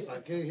what it is.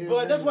 can't hear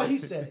But that's him. what he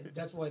said.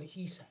 That's what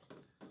he said.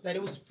 That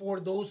it was for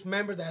those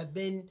members that have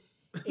been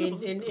in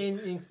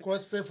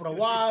CrossFit for a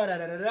while. I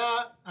don't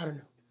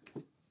know.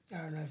 I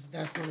don't know if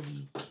that's gonna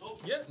be.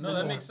 Yeah, no,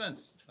 that makes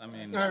sense. I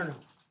mean, I don't know.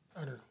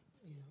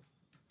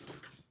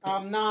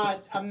 I'm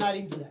not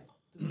into that.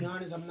 To be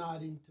honest, I'm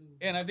not into.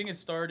 and I think it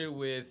started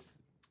with,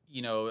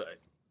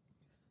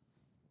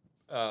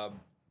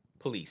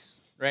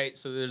 police, right?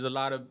 So there's a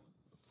lot of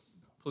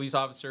police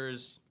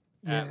officers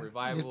at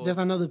Revival. There's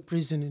another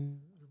prison in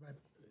Revival.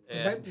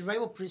 And-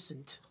 Revival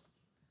precinct.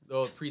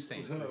 Oh,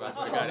 precinct.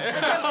 Revival. Got it.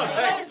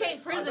 I was getting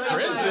prison. I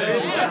was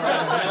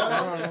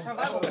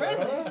like,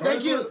 prison.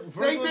 Thank you.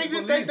 Virgil Thank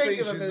you. police Thank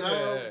you. station Pedro.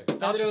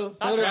 now.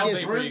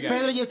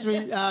 Pedro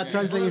just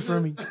translated for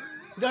me.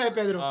 Go ahead,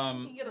 Pedro.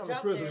 You get a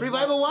job there.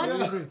 Revival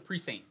what?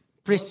 Precinct.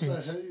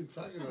 Precincts. What the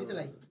hell you talking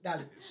about?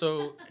 Dale.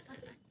 So,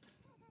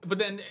 but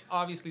then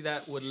obviously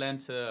that would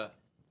lend to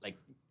like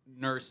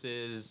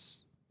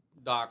nurses,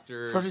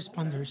 doctors, First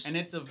responders. and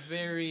it's a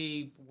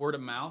very word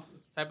of mouth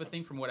type of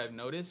thing from what I've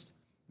noticed,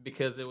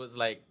 because it was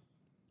like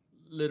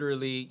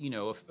literally,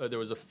 there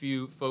was a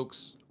few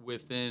folks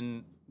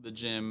within the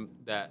gym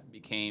that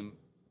became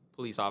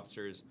police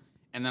officers,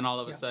 and then all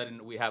of a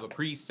sudden we have a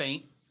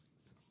precinct,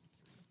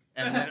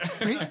 and then,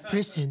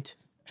 Precinct.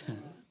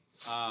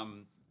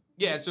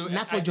 yeah, so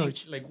Not for I think,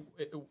 George. like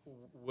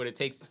what it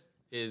takes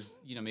is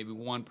maybe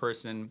one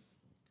person,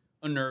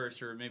 a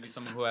nurse, or maybe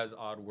someone who has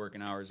odd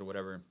working hours or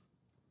whatever,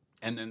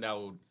 and then that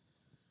will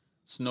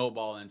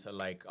snowball into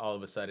like all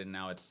of a sudden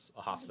now it's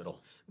a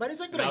hospital. But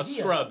it's a good Now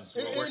idea. scrubs.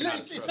 We're working out It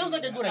scrubs. sounds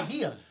like a good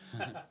idea.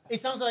 It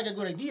sounds like a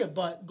good idea,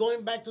 but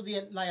going back to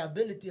the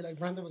liability, like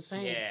Brandon was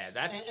saying, Yeah,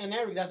 that's and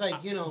Eric, that's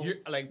like you're,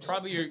 like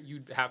probably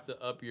you'd have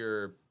to up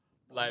your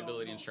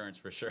liability insurance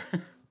for sure.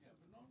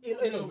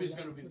 Nobody's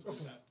gonna be doing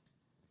that.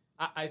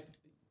 I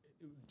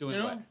doing You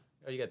know? what?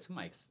 Oh, you got two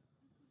mics.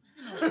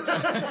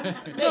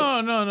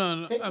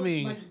 No. I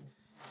mean,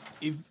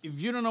 if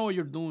you don't know what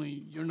you're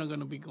doing, you're not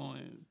gonna be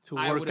going to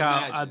I work would out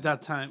imagine. at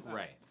that time.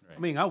 Right. I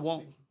mean, I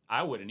won't.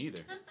 I wouldn't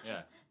either.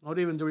 Yeah. Not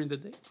even during the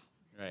day.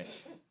 Right.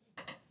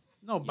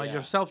 No, by Yeah.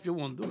 yourself, you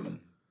won't do it.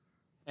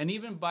 And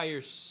even by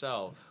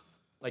yourself,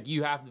 like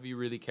you have to be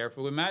really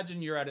careful.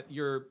 Imagine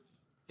you're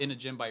in a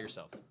gym by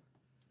yourself.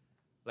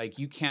 Like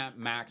you can't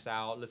max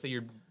out. Let's say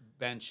you're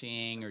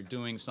benching or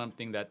doing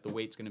something that the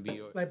weight's gonna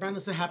be. like Brandon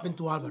said happened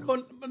to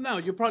Alvaro. But now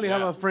you probably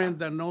have Yeah. a friend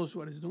that knows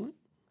what he's doing.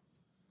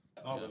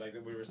 No, but like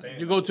we were saying.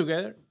 You go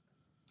together.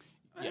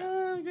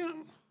 Yeah. You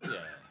know, Yeah.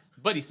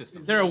 Buddy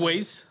system. there are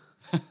ways.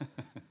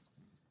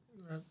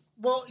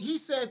 Well, he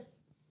said,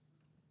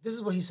 this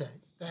is what he said,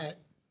 that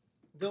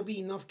there'll be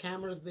enough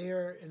cameras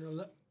there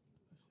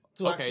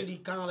to Okay. actually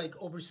kind of like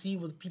oversee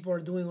what people are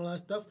doing, all that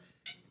stuff.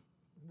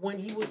 When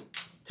he was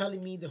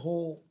telling me the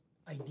whole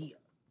idea.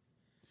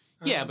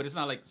 Yeah, but it's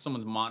not like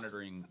someone's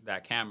monitoring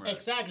that camera.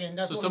 Exactly, and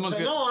that's So what someone's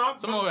he said. gonna, No,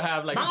 someone would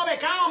have like. Van a ver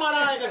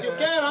cámara, que si o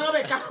qué, van a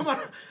ver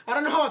cámara. I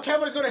don't know how a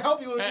camera's going to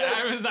help you.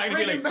 I was not gonna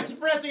be freaking like, bench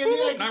pressing and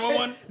you're like, you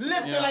 911. can't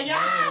lift Yeah. it like,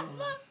 yeah.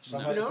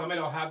 Somebody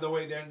will have the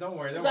weight there, and don't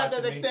worry, they're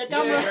Exactly, watching me. the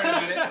You'll be here in a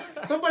camera.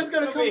 minute. Somebody's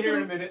going to You'll come be here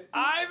in a through. minute.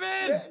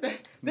 Ivan.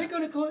 They're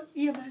going to call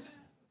EMS.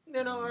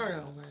 I don't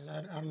know,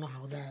 man. I don't know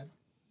how that.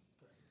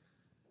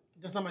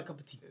 That's not my cup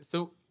of tea.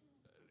 So,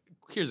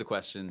 here's a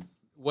question: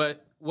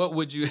 What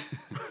would you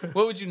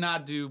what would you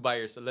not do by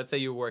yourself? Let's say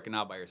you're working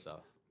out by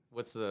yourself.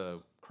 What's a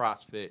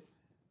CrossFit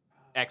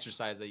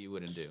exercise that you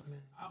wouldn't do?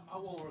 I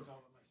won't work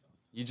out by myself.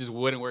 You just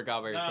wouldn't work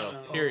out by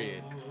yourself.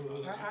 Period.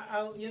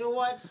 You know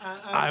what?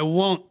 I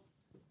won't.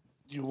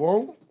 You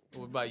won't?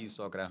 What about you,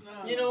 Socra?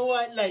 You know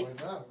what? Like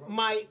Why not, bro?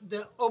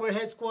 the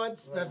overhead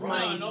squats. That's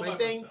my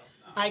thing.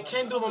 I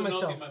can't do it by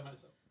myself.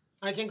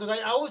 I can because I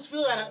always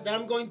feel that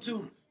I'm going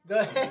to go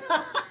ahead.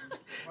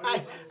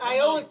 I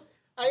always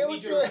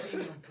feel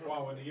that.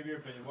 Wow, when they give your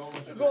opinion, what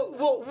would you do?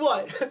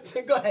 What?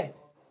 Go ahead.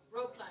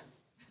 Rope climb.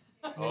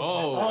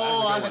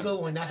 Oh, that's a good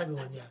one. That's a good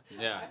one. Yeah.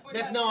 Yeah,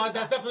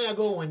 That's definitely a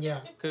good one. Yeah.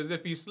 because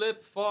if you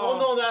slip, fall, Oh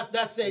no,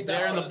 that's it.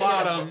 That's they're in the it.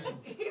 bottom.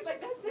 He's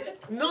like, that's it.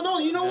 No,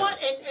 you know what?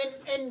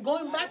 And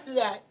going back to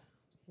that,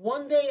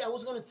 one day I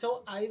was gonna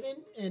tell Ivan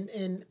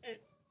and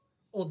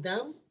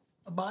Odem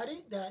about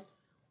it that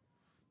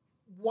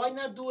why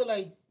not do it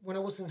like when I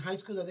was in high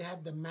school that they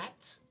had the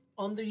mats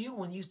under you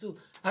when you used to.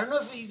 I don't know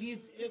if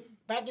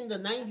back in the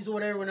 90s or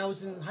whatever when I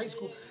was in high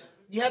school,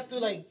 you had to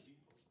like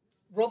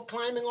rope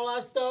climbing all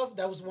that stuff.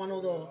 That was one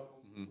of the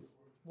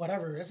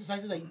whatever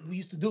exercises that we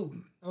used to do.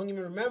 I don't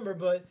even remember,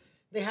 but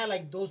they had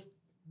like those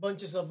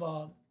bunches of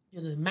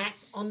the mat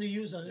under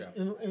you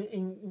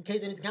in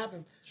case anything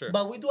happened. Sure.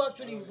 But we do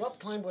actually rope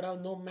climb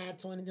without no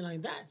mats or anything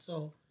like that.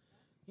 So,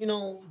 doing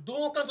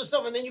all kinds of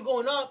stuff, and then you're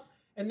going up,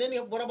 and then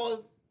what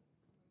about?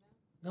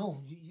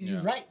 No,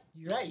 you're right.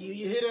 You're right.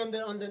 You hit it on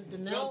the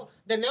nail,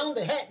 the nail on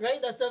the head, right?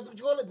 That's what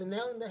you call it, the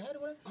nail in the head,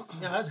 or whatever.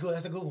 Yeah, that's good.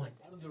 That's a good one.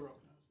 I don't do rope.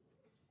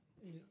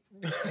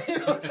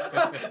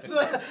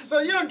 So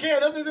you don't care.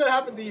 Nothing's gonna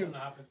happen to you.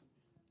 Not happen.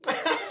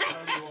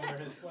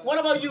 What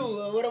about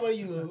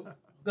you?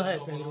 Go ahead,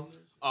 Pedro.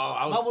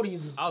 Oh, What do you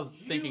do? I was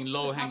thinking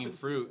low hanging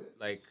fruit,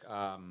 like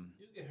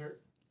You get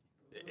hurt.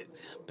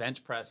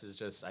 bench press is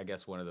just, I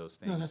guess, one of those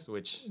things,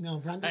 which No,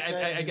 Brandon I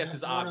said guess that's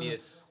is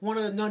obvious, One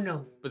of the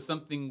no. but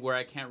something where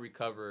I can't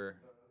recover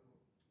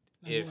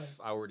Like if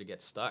what? I were to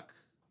get stuck.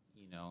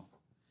 No,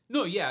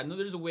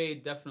 there's a way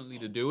definitely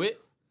to do it,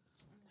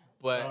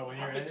 but When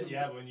you're in it,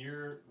 yeah, when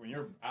you're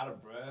out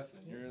of breath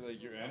and you're like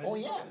your energy, Oh,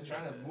 yeah.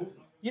 trying to move.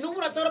 You know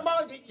what I thought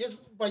about?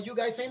 Just by you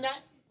guys saying that?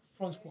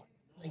 Front squat.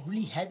 Like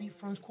really heavy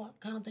front squat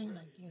kind of thing.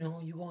 Like, you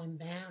going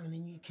down and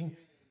then you can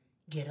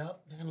get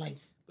up. And like,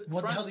 what the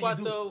front hell squat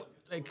do you do? though,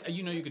 like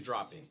you could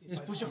drop it.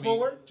 Just push it I mean,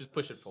 forward? Just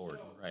push it forward,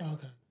 right? Oh,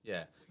 okay.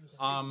 Yeah.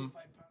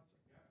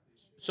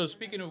 So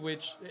speaking of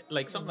which,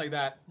 like something like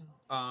that,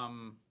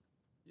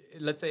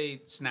 let's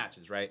say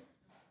snatches, right?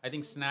 I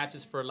think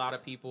snatches for a lot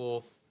of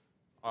people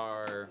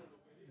are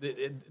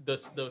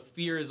the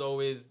fear is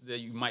always that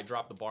you might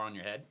drop the bar on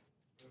your head.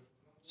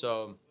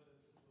 So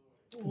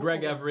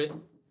Greg Everett,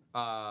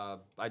 I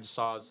just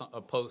saw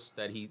a post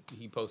that he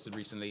posted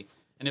recently,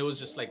 and it was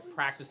just like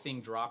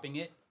practicing dropping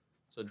it.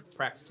 So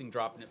practicing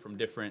dropping it from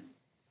different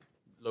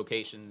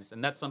locations,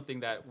 and that's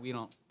something that we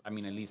don't. I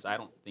mean, at least I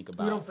don't think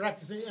about. We don't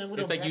practice it. And we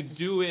It's don't like you practice.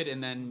 do it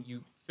and then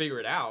you figure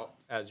it out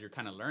as you're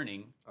kind of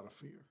learning. Out of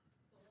fear.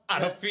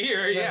 Out of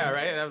fear, yeah,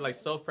 right? Like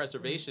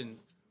self-preservation.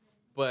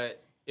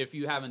 But if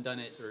you haven't done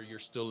it or you're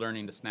still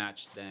learning to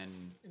snatch, then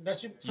That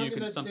should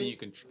something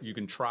you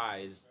can try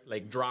is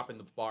like dropping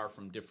the bar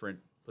from different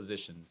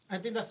positions. I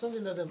think that's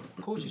something that the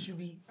coaches should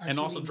be And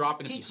also actually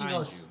dropping it teaching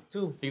behind us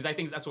you. too. Because I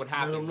think that's what I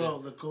happens. don't know.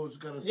 is The coach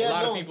got to. Yeah. a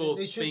lot no, of people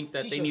they should think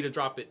that teach they need us. to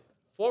drop it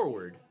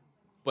forward,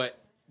 but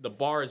the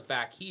bar is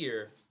back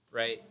here,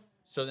 right?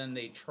 So then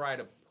they try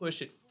to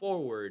push it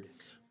forward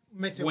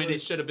Makes it when it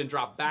worse. should have been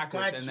dropped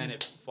backwards, Got and then you.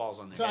 it falls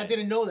on the So head. I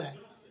didn't know that.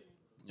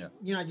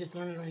 Yeah. I just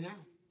learned it right now.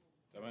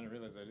 I didn't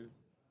realize I did.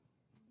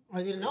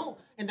 I didn't know,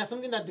 and that's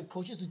something that the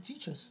coaches do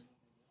teach us.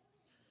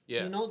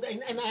 Yeah. And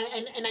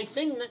I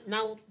think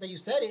now that you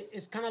said it,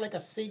 it's kind of like a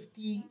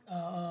safety.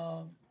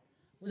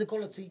 What's it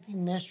called? A safety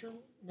measure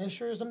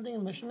or something, a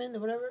measurement or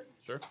whatever.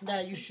 Sure.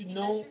 That you should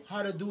know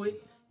how to do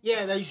it.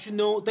 Yeah, that you should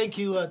know. Thank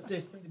you,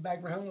 Tiff, in the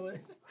background.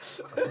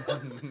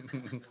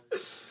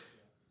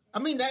 I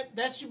mean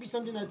that should be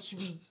something that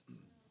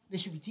they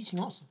should be teaching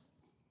also.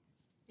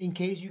 In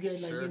case you get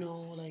like Sure.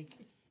 like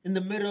in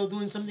the middle of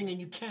doing something and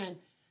you can't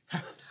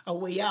have a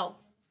way out,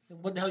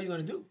 then what the hell are you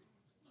gonna do?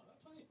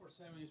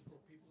 24/7 is for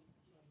people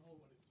that know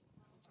what it's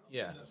doing.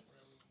 Yeah.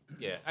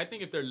 Yeah. I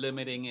think if they're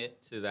limiting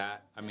it to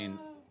that, I mean,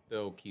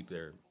 they'll keep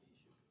the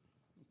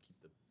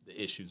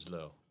issues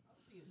low.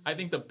 I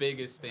think the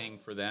biggest thing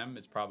for them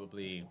is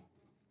probably,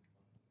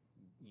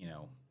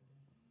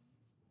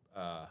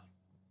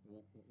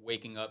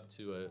 waking up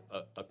to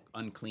a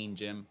unclean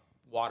gym,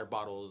 water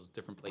bottles,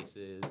 different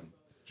places, and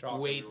Chalk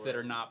weights that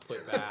everywhere. are not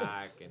put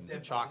back,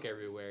 and chalk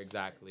everywhere.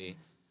 Exactly.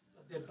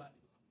 Dead body.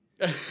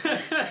 A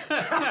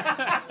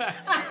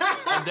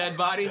dead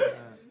body.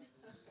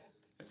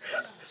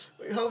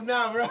 We hope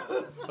not, bro.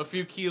 A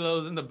few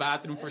kilos in the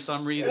bathroom for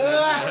some reason.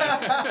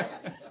 I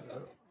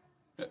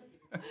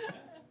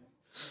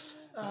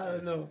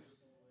don't know.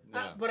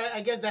 Yeah. But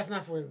I guess that's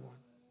not for everyone.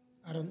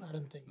 I don't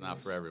think. Not it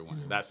is. for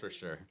everyone. That's for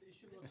sure. They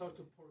should go talk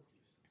to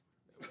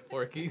Porky's.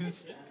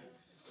 Porkies.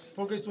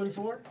 Focus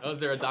 24. Oh, is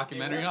there a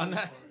documentary on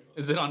that?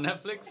 Is it on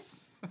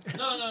Netflix?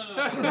 No.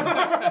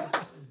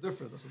 It's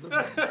different. That's a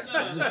different.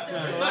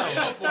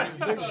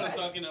 You know what I'm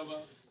talking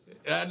about.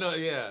 I know.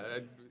 Yeah,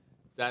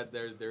 that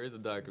there is a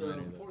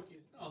documentary. Though. Porky's.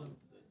 No, the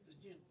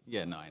gym.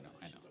 Yeah, no, I know.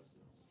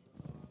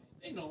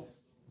 They know.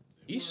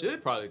 He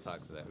should probably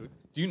talk to that.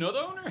 Do you know the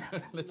owner?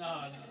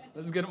 No.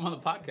 Let's get him on the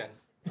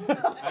podcast.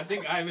 I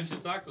think Ivan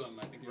should talk to him.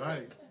 I think you're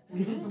Right.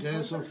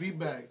 Getting some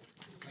feedback.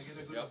 I get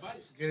a good Yep.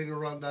 advice. Getting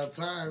around that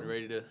time.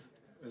 ready to.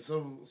 And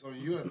so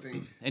you, I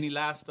think. Any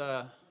last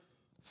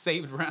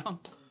saved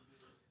rounds?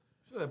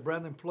 Should have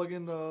Brandon plug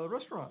in the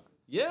restaurant.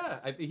 Yeah,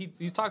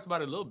 he's talked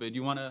about it a little bit.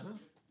 You want to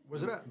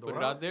Where's it at? put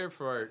it out there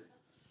for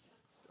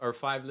our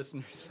 5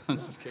 listeners? I'm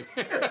just kidding.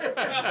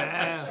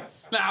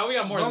 Nah, we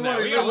got more than that.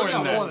 We got more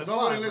than that.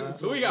 Nobody listens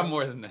to We got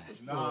more than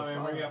that. No,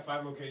 man, we got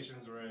 5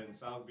 locations. We're in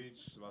South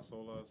Beach, Las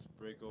Olas,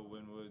 Braco,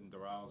 Wynwood, and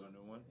Doral is our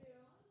new one.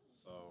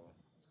 So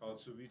it's called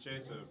Ceviche.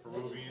 It's a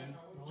Peruvian,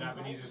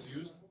 Japanese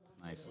infused.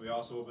 Nice. We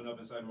also opened up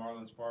inside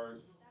Marlins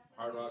Park,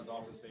 Hard Rock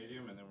Dolphin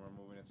Stadium, and then we're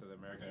moving into the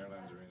American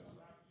Airlines Arena.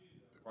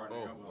 So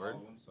partnering up with word.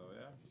 all of them. So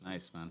yeah,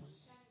 Nice, man.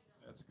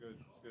 that's good.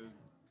 It's good.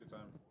 Good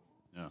time.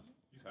 Yeah.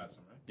 You've had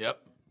some, right? Yep.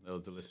 That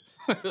was delicious.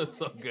 That was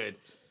so good.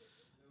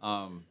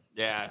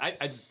 Yeah,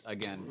 I just,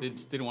 again,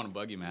 just didn't want to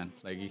bug you, man.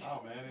 Like,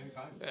 Oh man,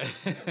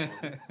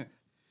 anytime.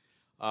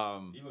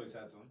 Eloy's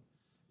had some.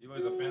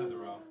 Eloy's a fan of the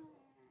raw.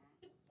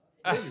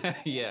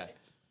 yeah.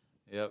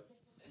 Yep.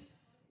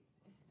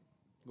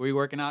 Were you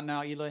working out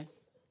now, Eloy?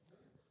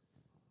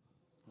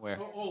 Where?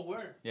 Oh,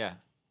 where? Yeah.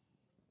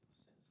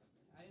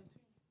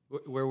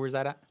 IMT. Where was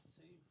that at?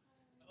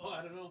 Oh,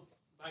 I don't know.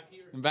 Back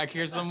here. Back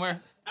here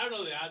somewhere? I don't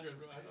know the address,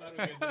 bro. I don't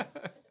get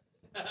that.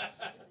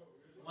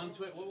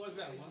 120. What was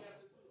that? What was that?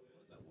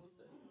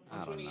 I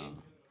don't 128?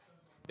 know.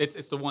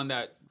 It's the one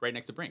that right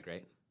next to Brink,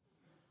 right?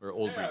 Or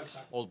Old Yeah, Brink.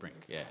 exactly. Old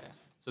Brink, yeah.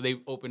 So they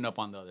opened up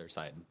on the other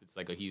side. It's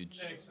like a huge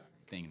Exactly.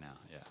 thing now,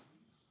 yeah.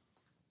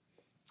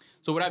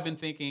 So what I've been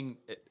thinking,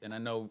 and I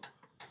know,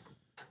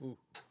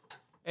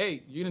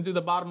 hey, you gonna do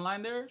the bottom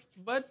line there,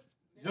 bud?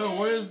 Yo,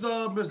 where's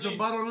the Mr. Please.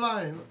 Bottom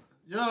Line?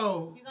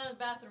 Yo, He's on his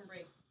bathroom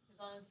break. He's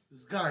on his.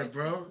 this guy,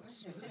 bro.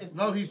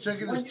 No, he's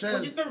checking his When you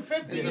chest. turn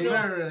 50, In you the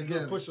know, mirror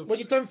again. when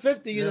you turn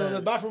 50, you know, Yeah.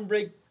 the bathroom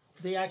break,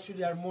 they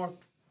actually are more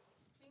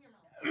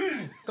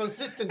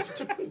consistent.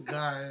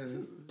 Guy,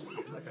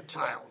 like a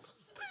child.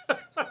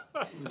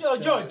 Yo,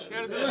 George.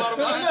 Yo, you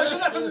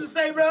got something to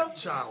say, bro?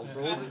 Child,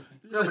 bro.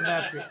 You have a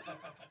napkin.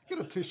 Get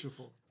a tissue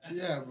for him.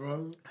 Yeah,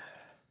 bro.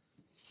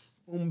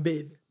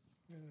 Babe.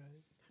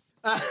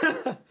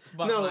 Bottom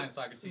No. line,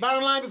 Socrates.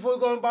 Bottom line, before we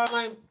go on bottom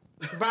line,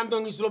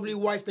 Brandon, his lovely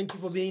wife, thank you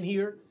for being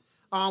here.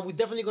 We're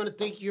definitely going to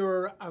take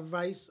your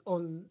advice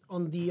on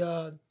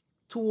the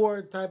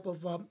tour type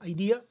of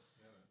idea.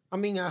 I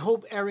mean, I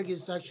hope Eric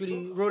is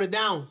actually wrote it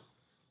down,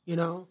 you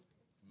know.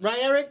 Right,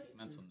 Eric?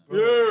 Mental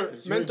note.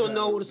 Yeah. Mental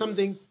note or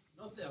something.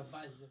 Not the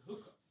advice, the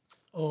hookup.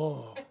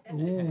 Oh,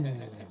 ooh.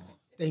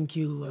 Thank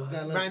you,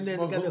 guy likes Brandon. to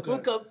smoke Got the hookah.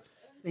 hookup.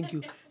 Thank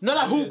you. Not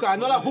a hookah,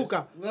 not a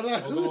hookah.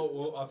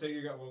 I'll take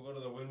you guys. We'll go to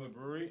the Wynwood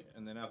Brewery,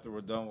 and then after we're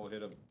done, we'll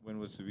hit up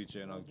Wynwood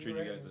Ceviche, and I'll treat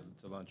you guys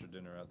to lunch or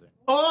dinner out there.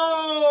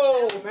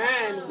 Oh,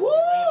 man. Woo!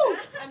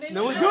 I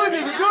No, we're doing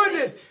this. We're doing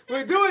this.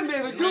 We're doing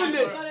this. We're doing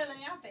this.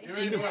 You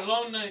ready for a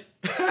long night?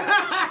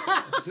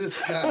 This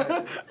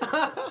guy.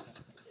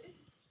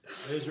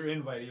 There's your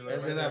invite, Eli.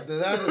 And then after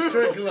that, a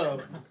strip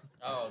club.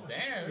 Oh,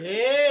 damn.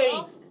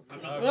 Hey. I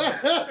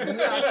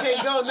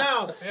can't go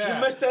now. Yeah.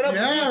 You messed that up,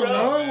 Yeah, for me, bro.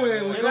 bro. We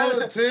And go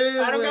to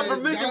Tim. I don't got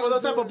permission for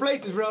those type of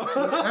places, bro.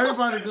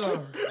 Everybody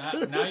go.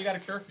 Now you got a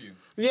curfew.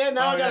 Yeah,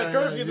 now I got a yeah,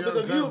 curfew yeah, because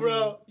you're of a you, curfew.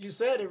 bro. You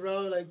said it,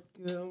 bro. Like,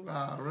 you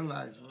know.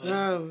 Relax, bro.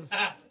 No.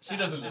 She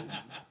doesn't listen.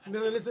 No,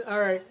 listen. All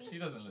right. She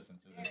doesn't listen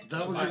to this.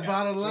 That was your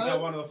bottom Is that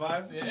line? one of the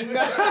 5?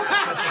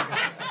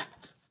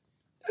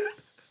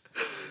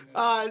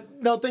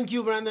 No, thank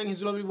you, Brandon,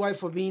 his lovely wife,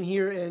 for being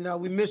here. And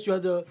we missed you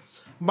at the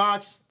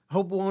box.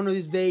 Hope one of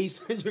these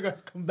days you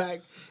guys come back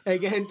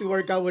again to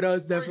work out with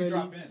us, definitely.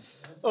 Drop in.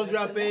 Oh,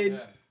 drop in.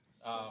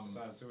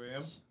 Time 2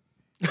 a.m.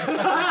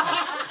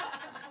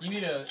 You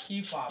need a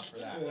key fob for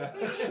that.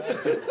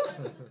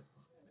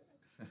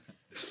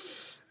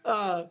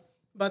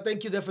 But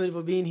thank you definitely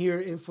for being here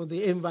and for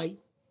the invite.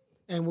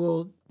 And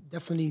we'll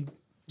definitely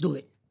do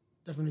it.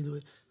 Definitely do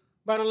it.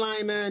 Bottom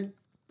line, man,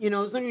 you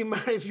know, it's not really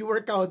matter if you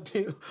work out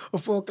till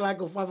 4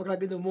 o'clock or 5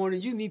 o'clock in the morning.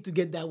 You need to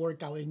get that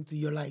workout into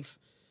your life.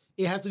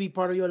 It has to be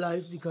part of your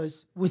life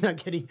because we're not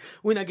getting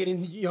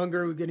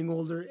younger, we're getting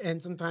older.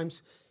 And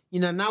sometimes, you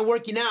know, not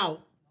working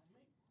out.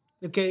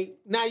 Okay,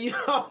 now you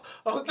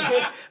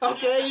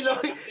okay,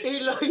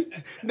 Eloy,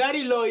 not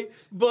Eloy,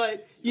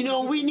 but you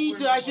know we need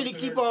to actually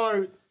keep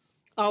our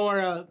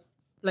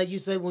like you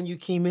said when you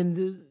came in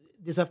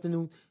this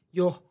afternoon,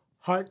 your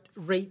heart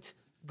rate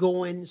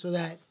going so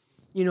that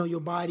you know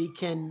your body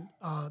can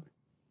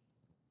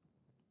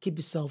keep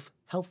itself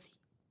healthy,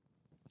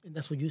 and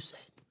that's what you said.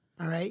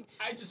 All right.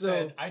 I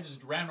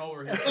just ran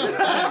over him.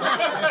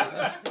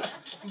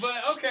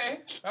 But okay.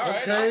 All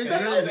right. Okay,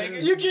 I'll take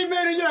it. You keep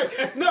managing. You're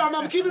like, no,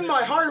 I'm keeping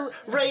my heart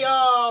rate,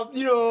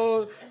 you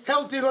know,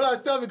 healthy and all that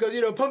stuff because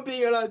you know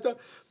pumping and all that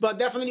stuff. But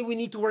definitely, we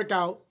need to work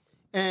out,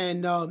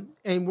 and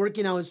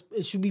working out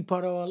it should be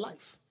part of our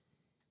life.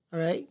 All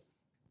right.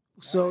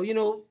 So you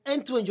know,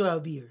 and to enjoy our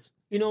beers,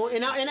 you know,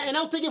 and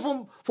I'll take it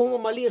from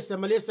what Malia said.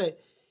 Malia said,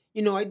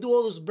 you know, I do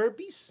all those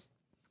burpees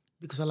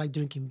because I like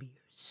drinking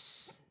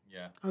beers.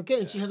 Yeah. Okay,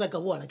 and she has like a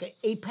what? Like an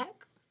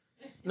 8-pack?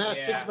 Not a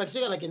Yeah. 6-pack. She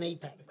got like an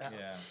 8-pack.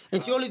 Yeah.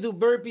 And she only do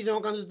burpees and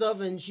all kinds of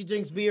stuff, and she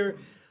drinks beer.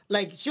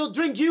 Like, she'll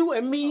drink you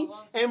and me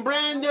and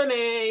Brandon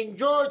and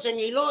George and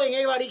Eloy and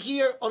everybody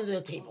here under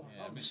the table.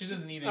 Yeah, but she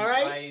doesn't eat All any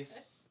right?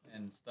 rice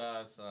and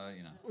stuff, so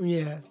you know.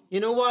 Yeah. You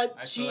know what?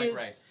 I still Cheers. like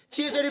rice.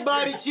 Cheers,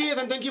 everybody. Cheers,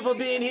 and thank you for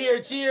being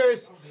here.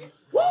 Cheers.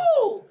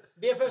 Woo!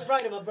 BFF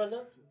Friday, my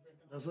brother.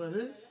 That's what it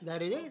is.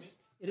 That it is.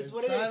 It is And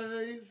what it is.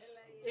 Saturdays.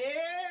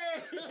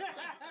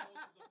 Yeah.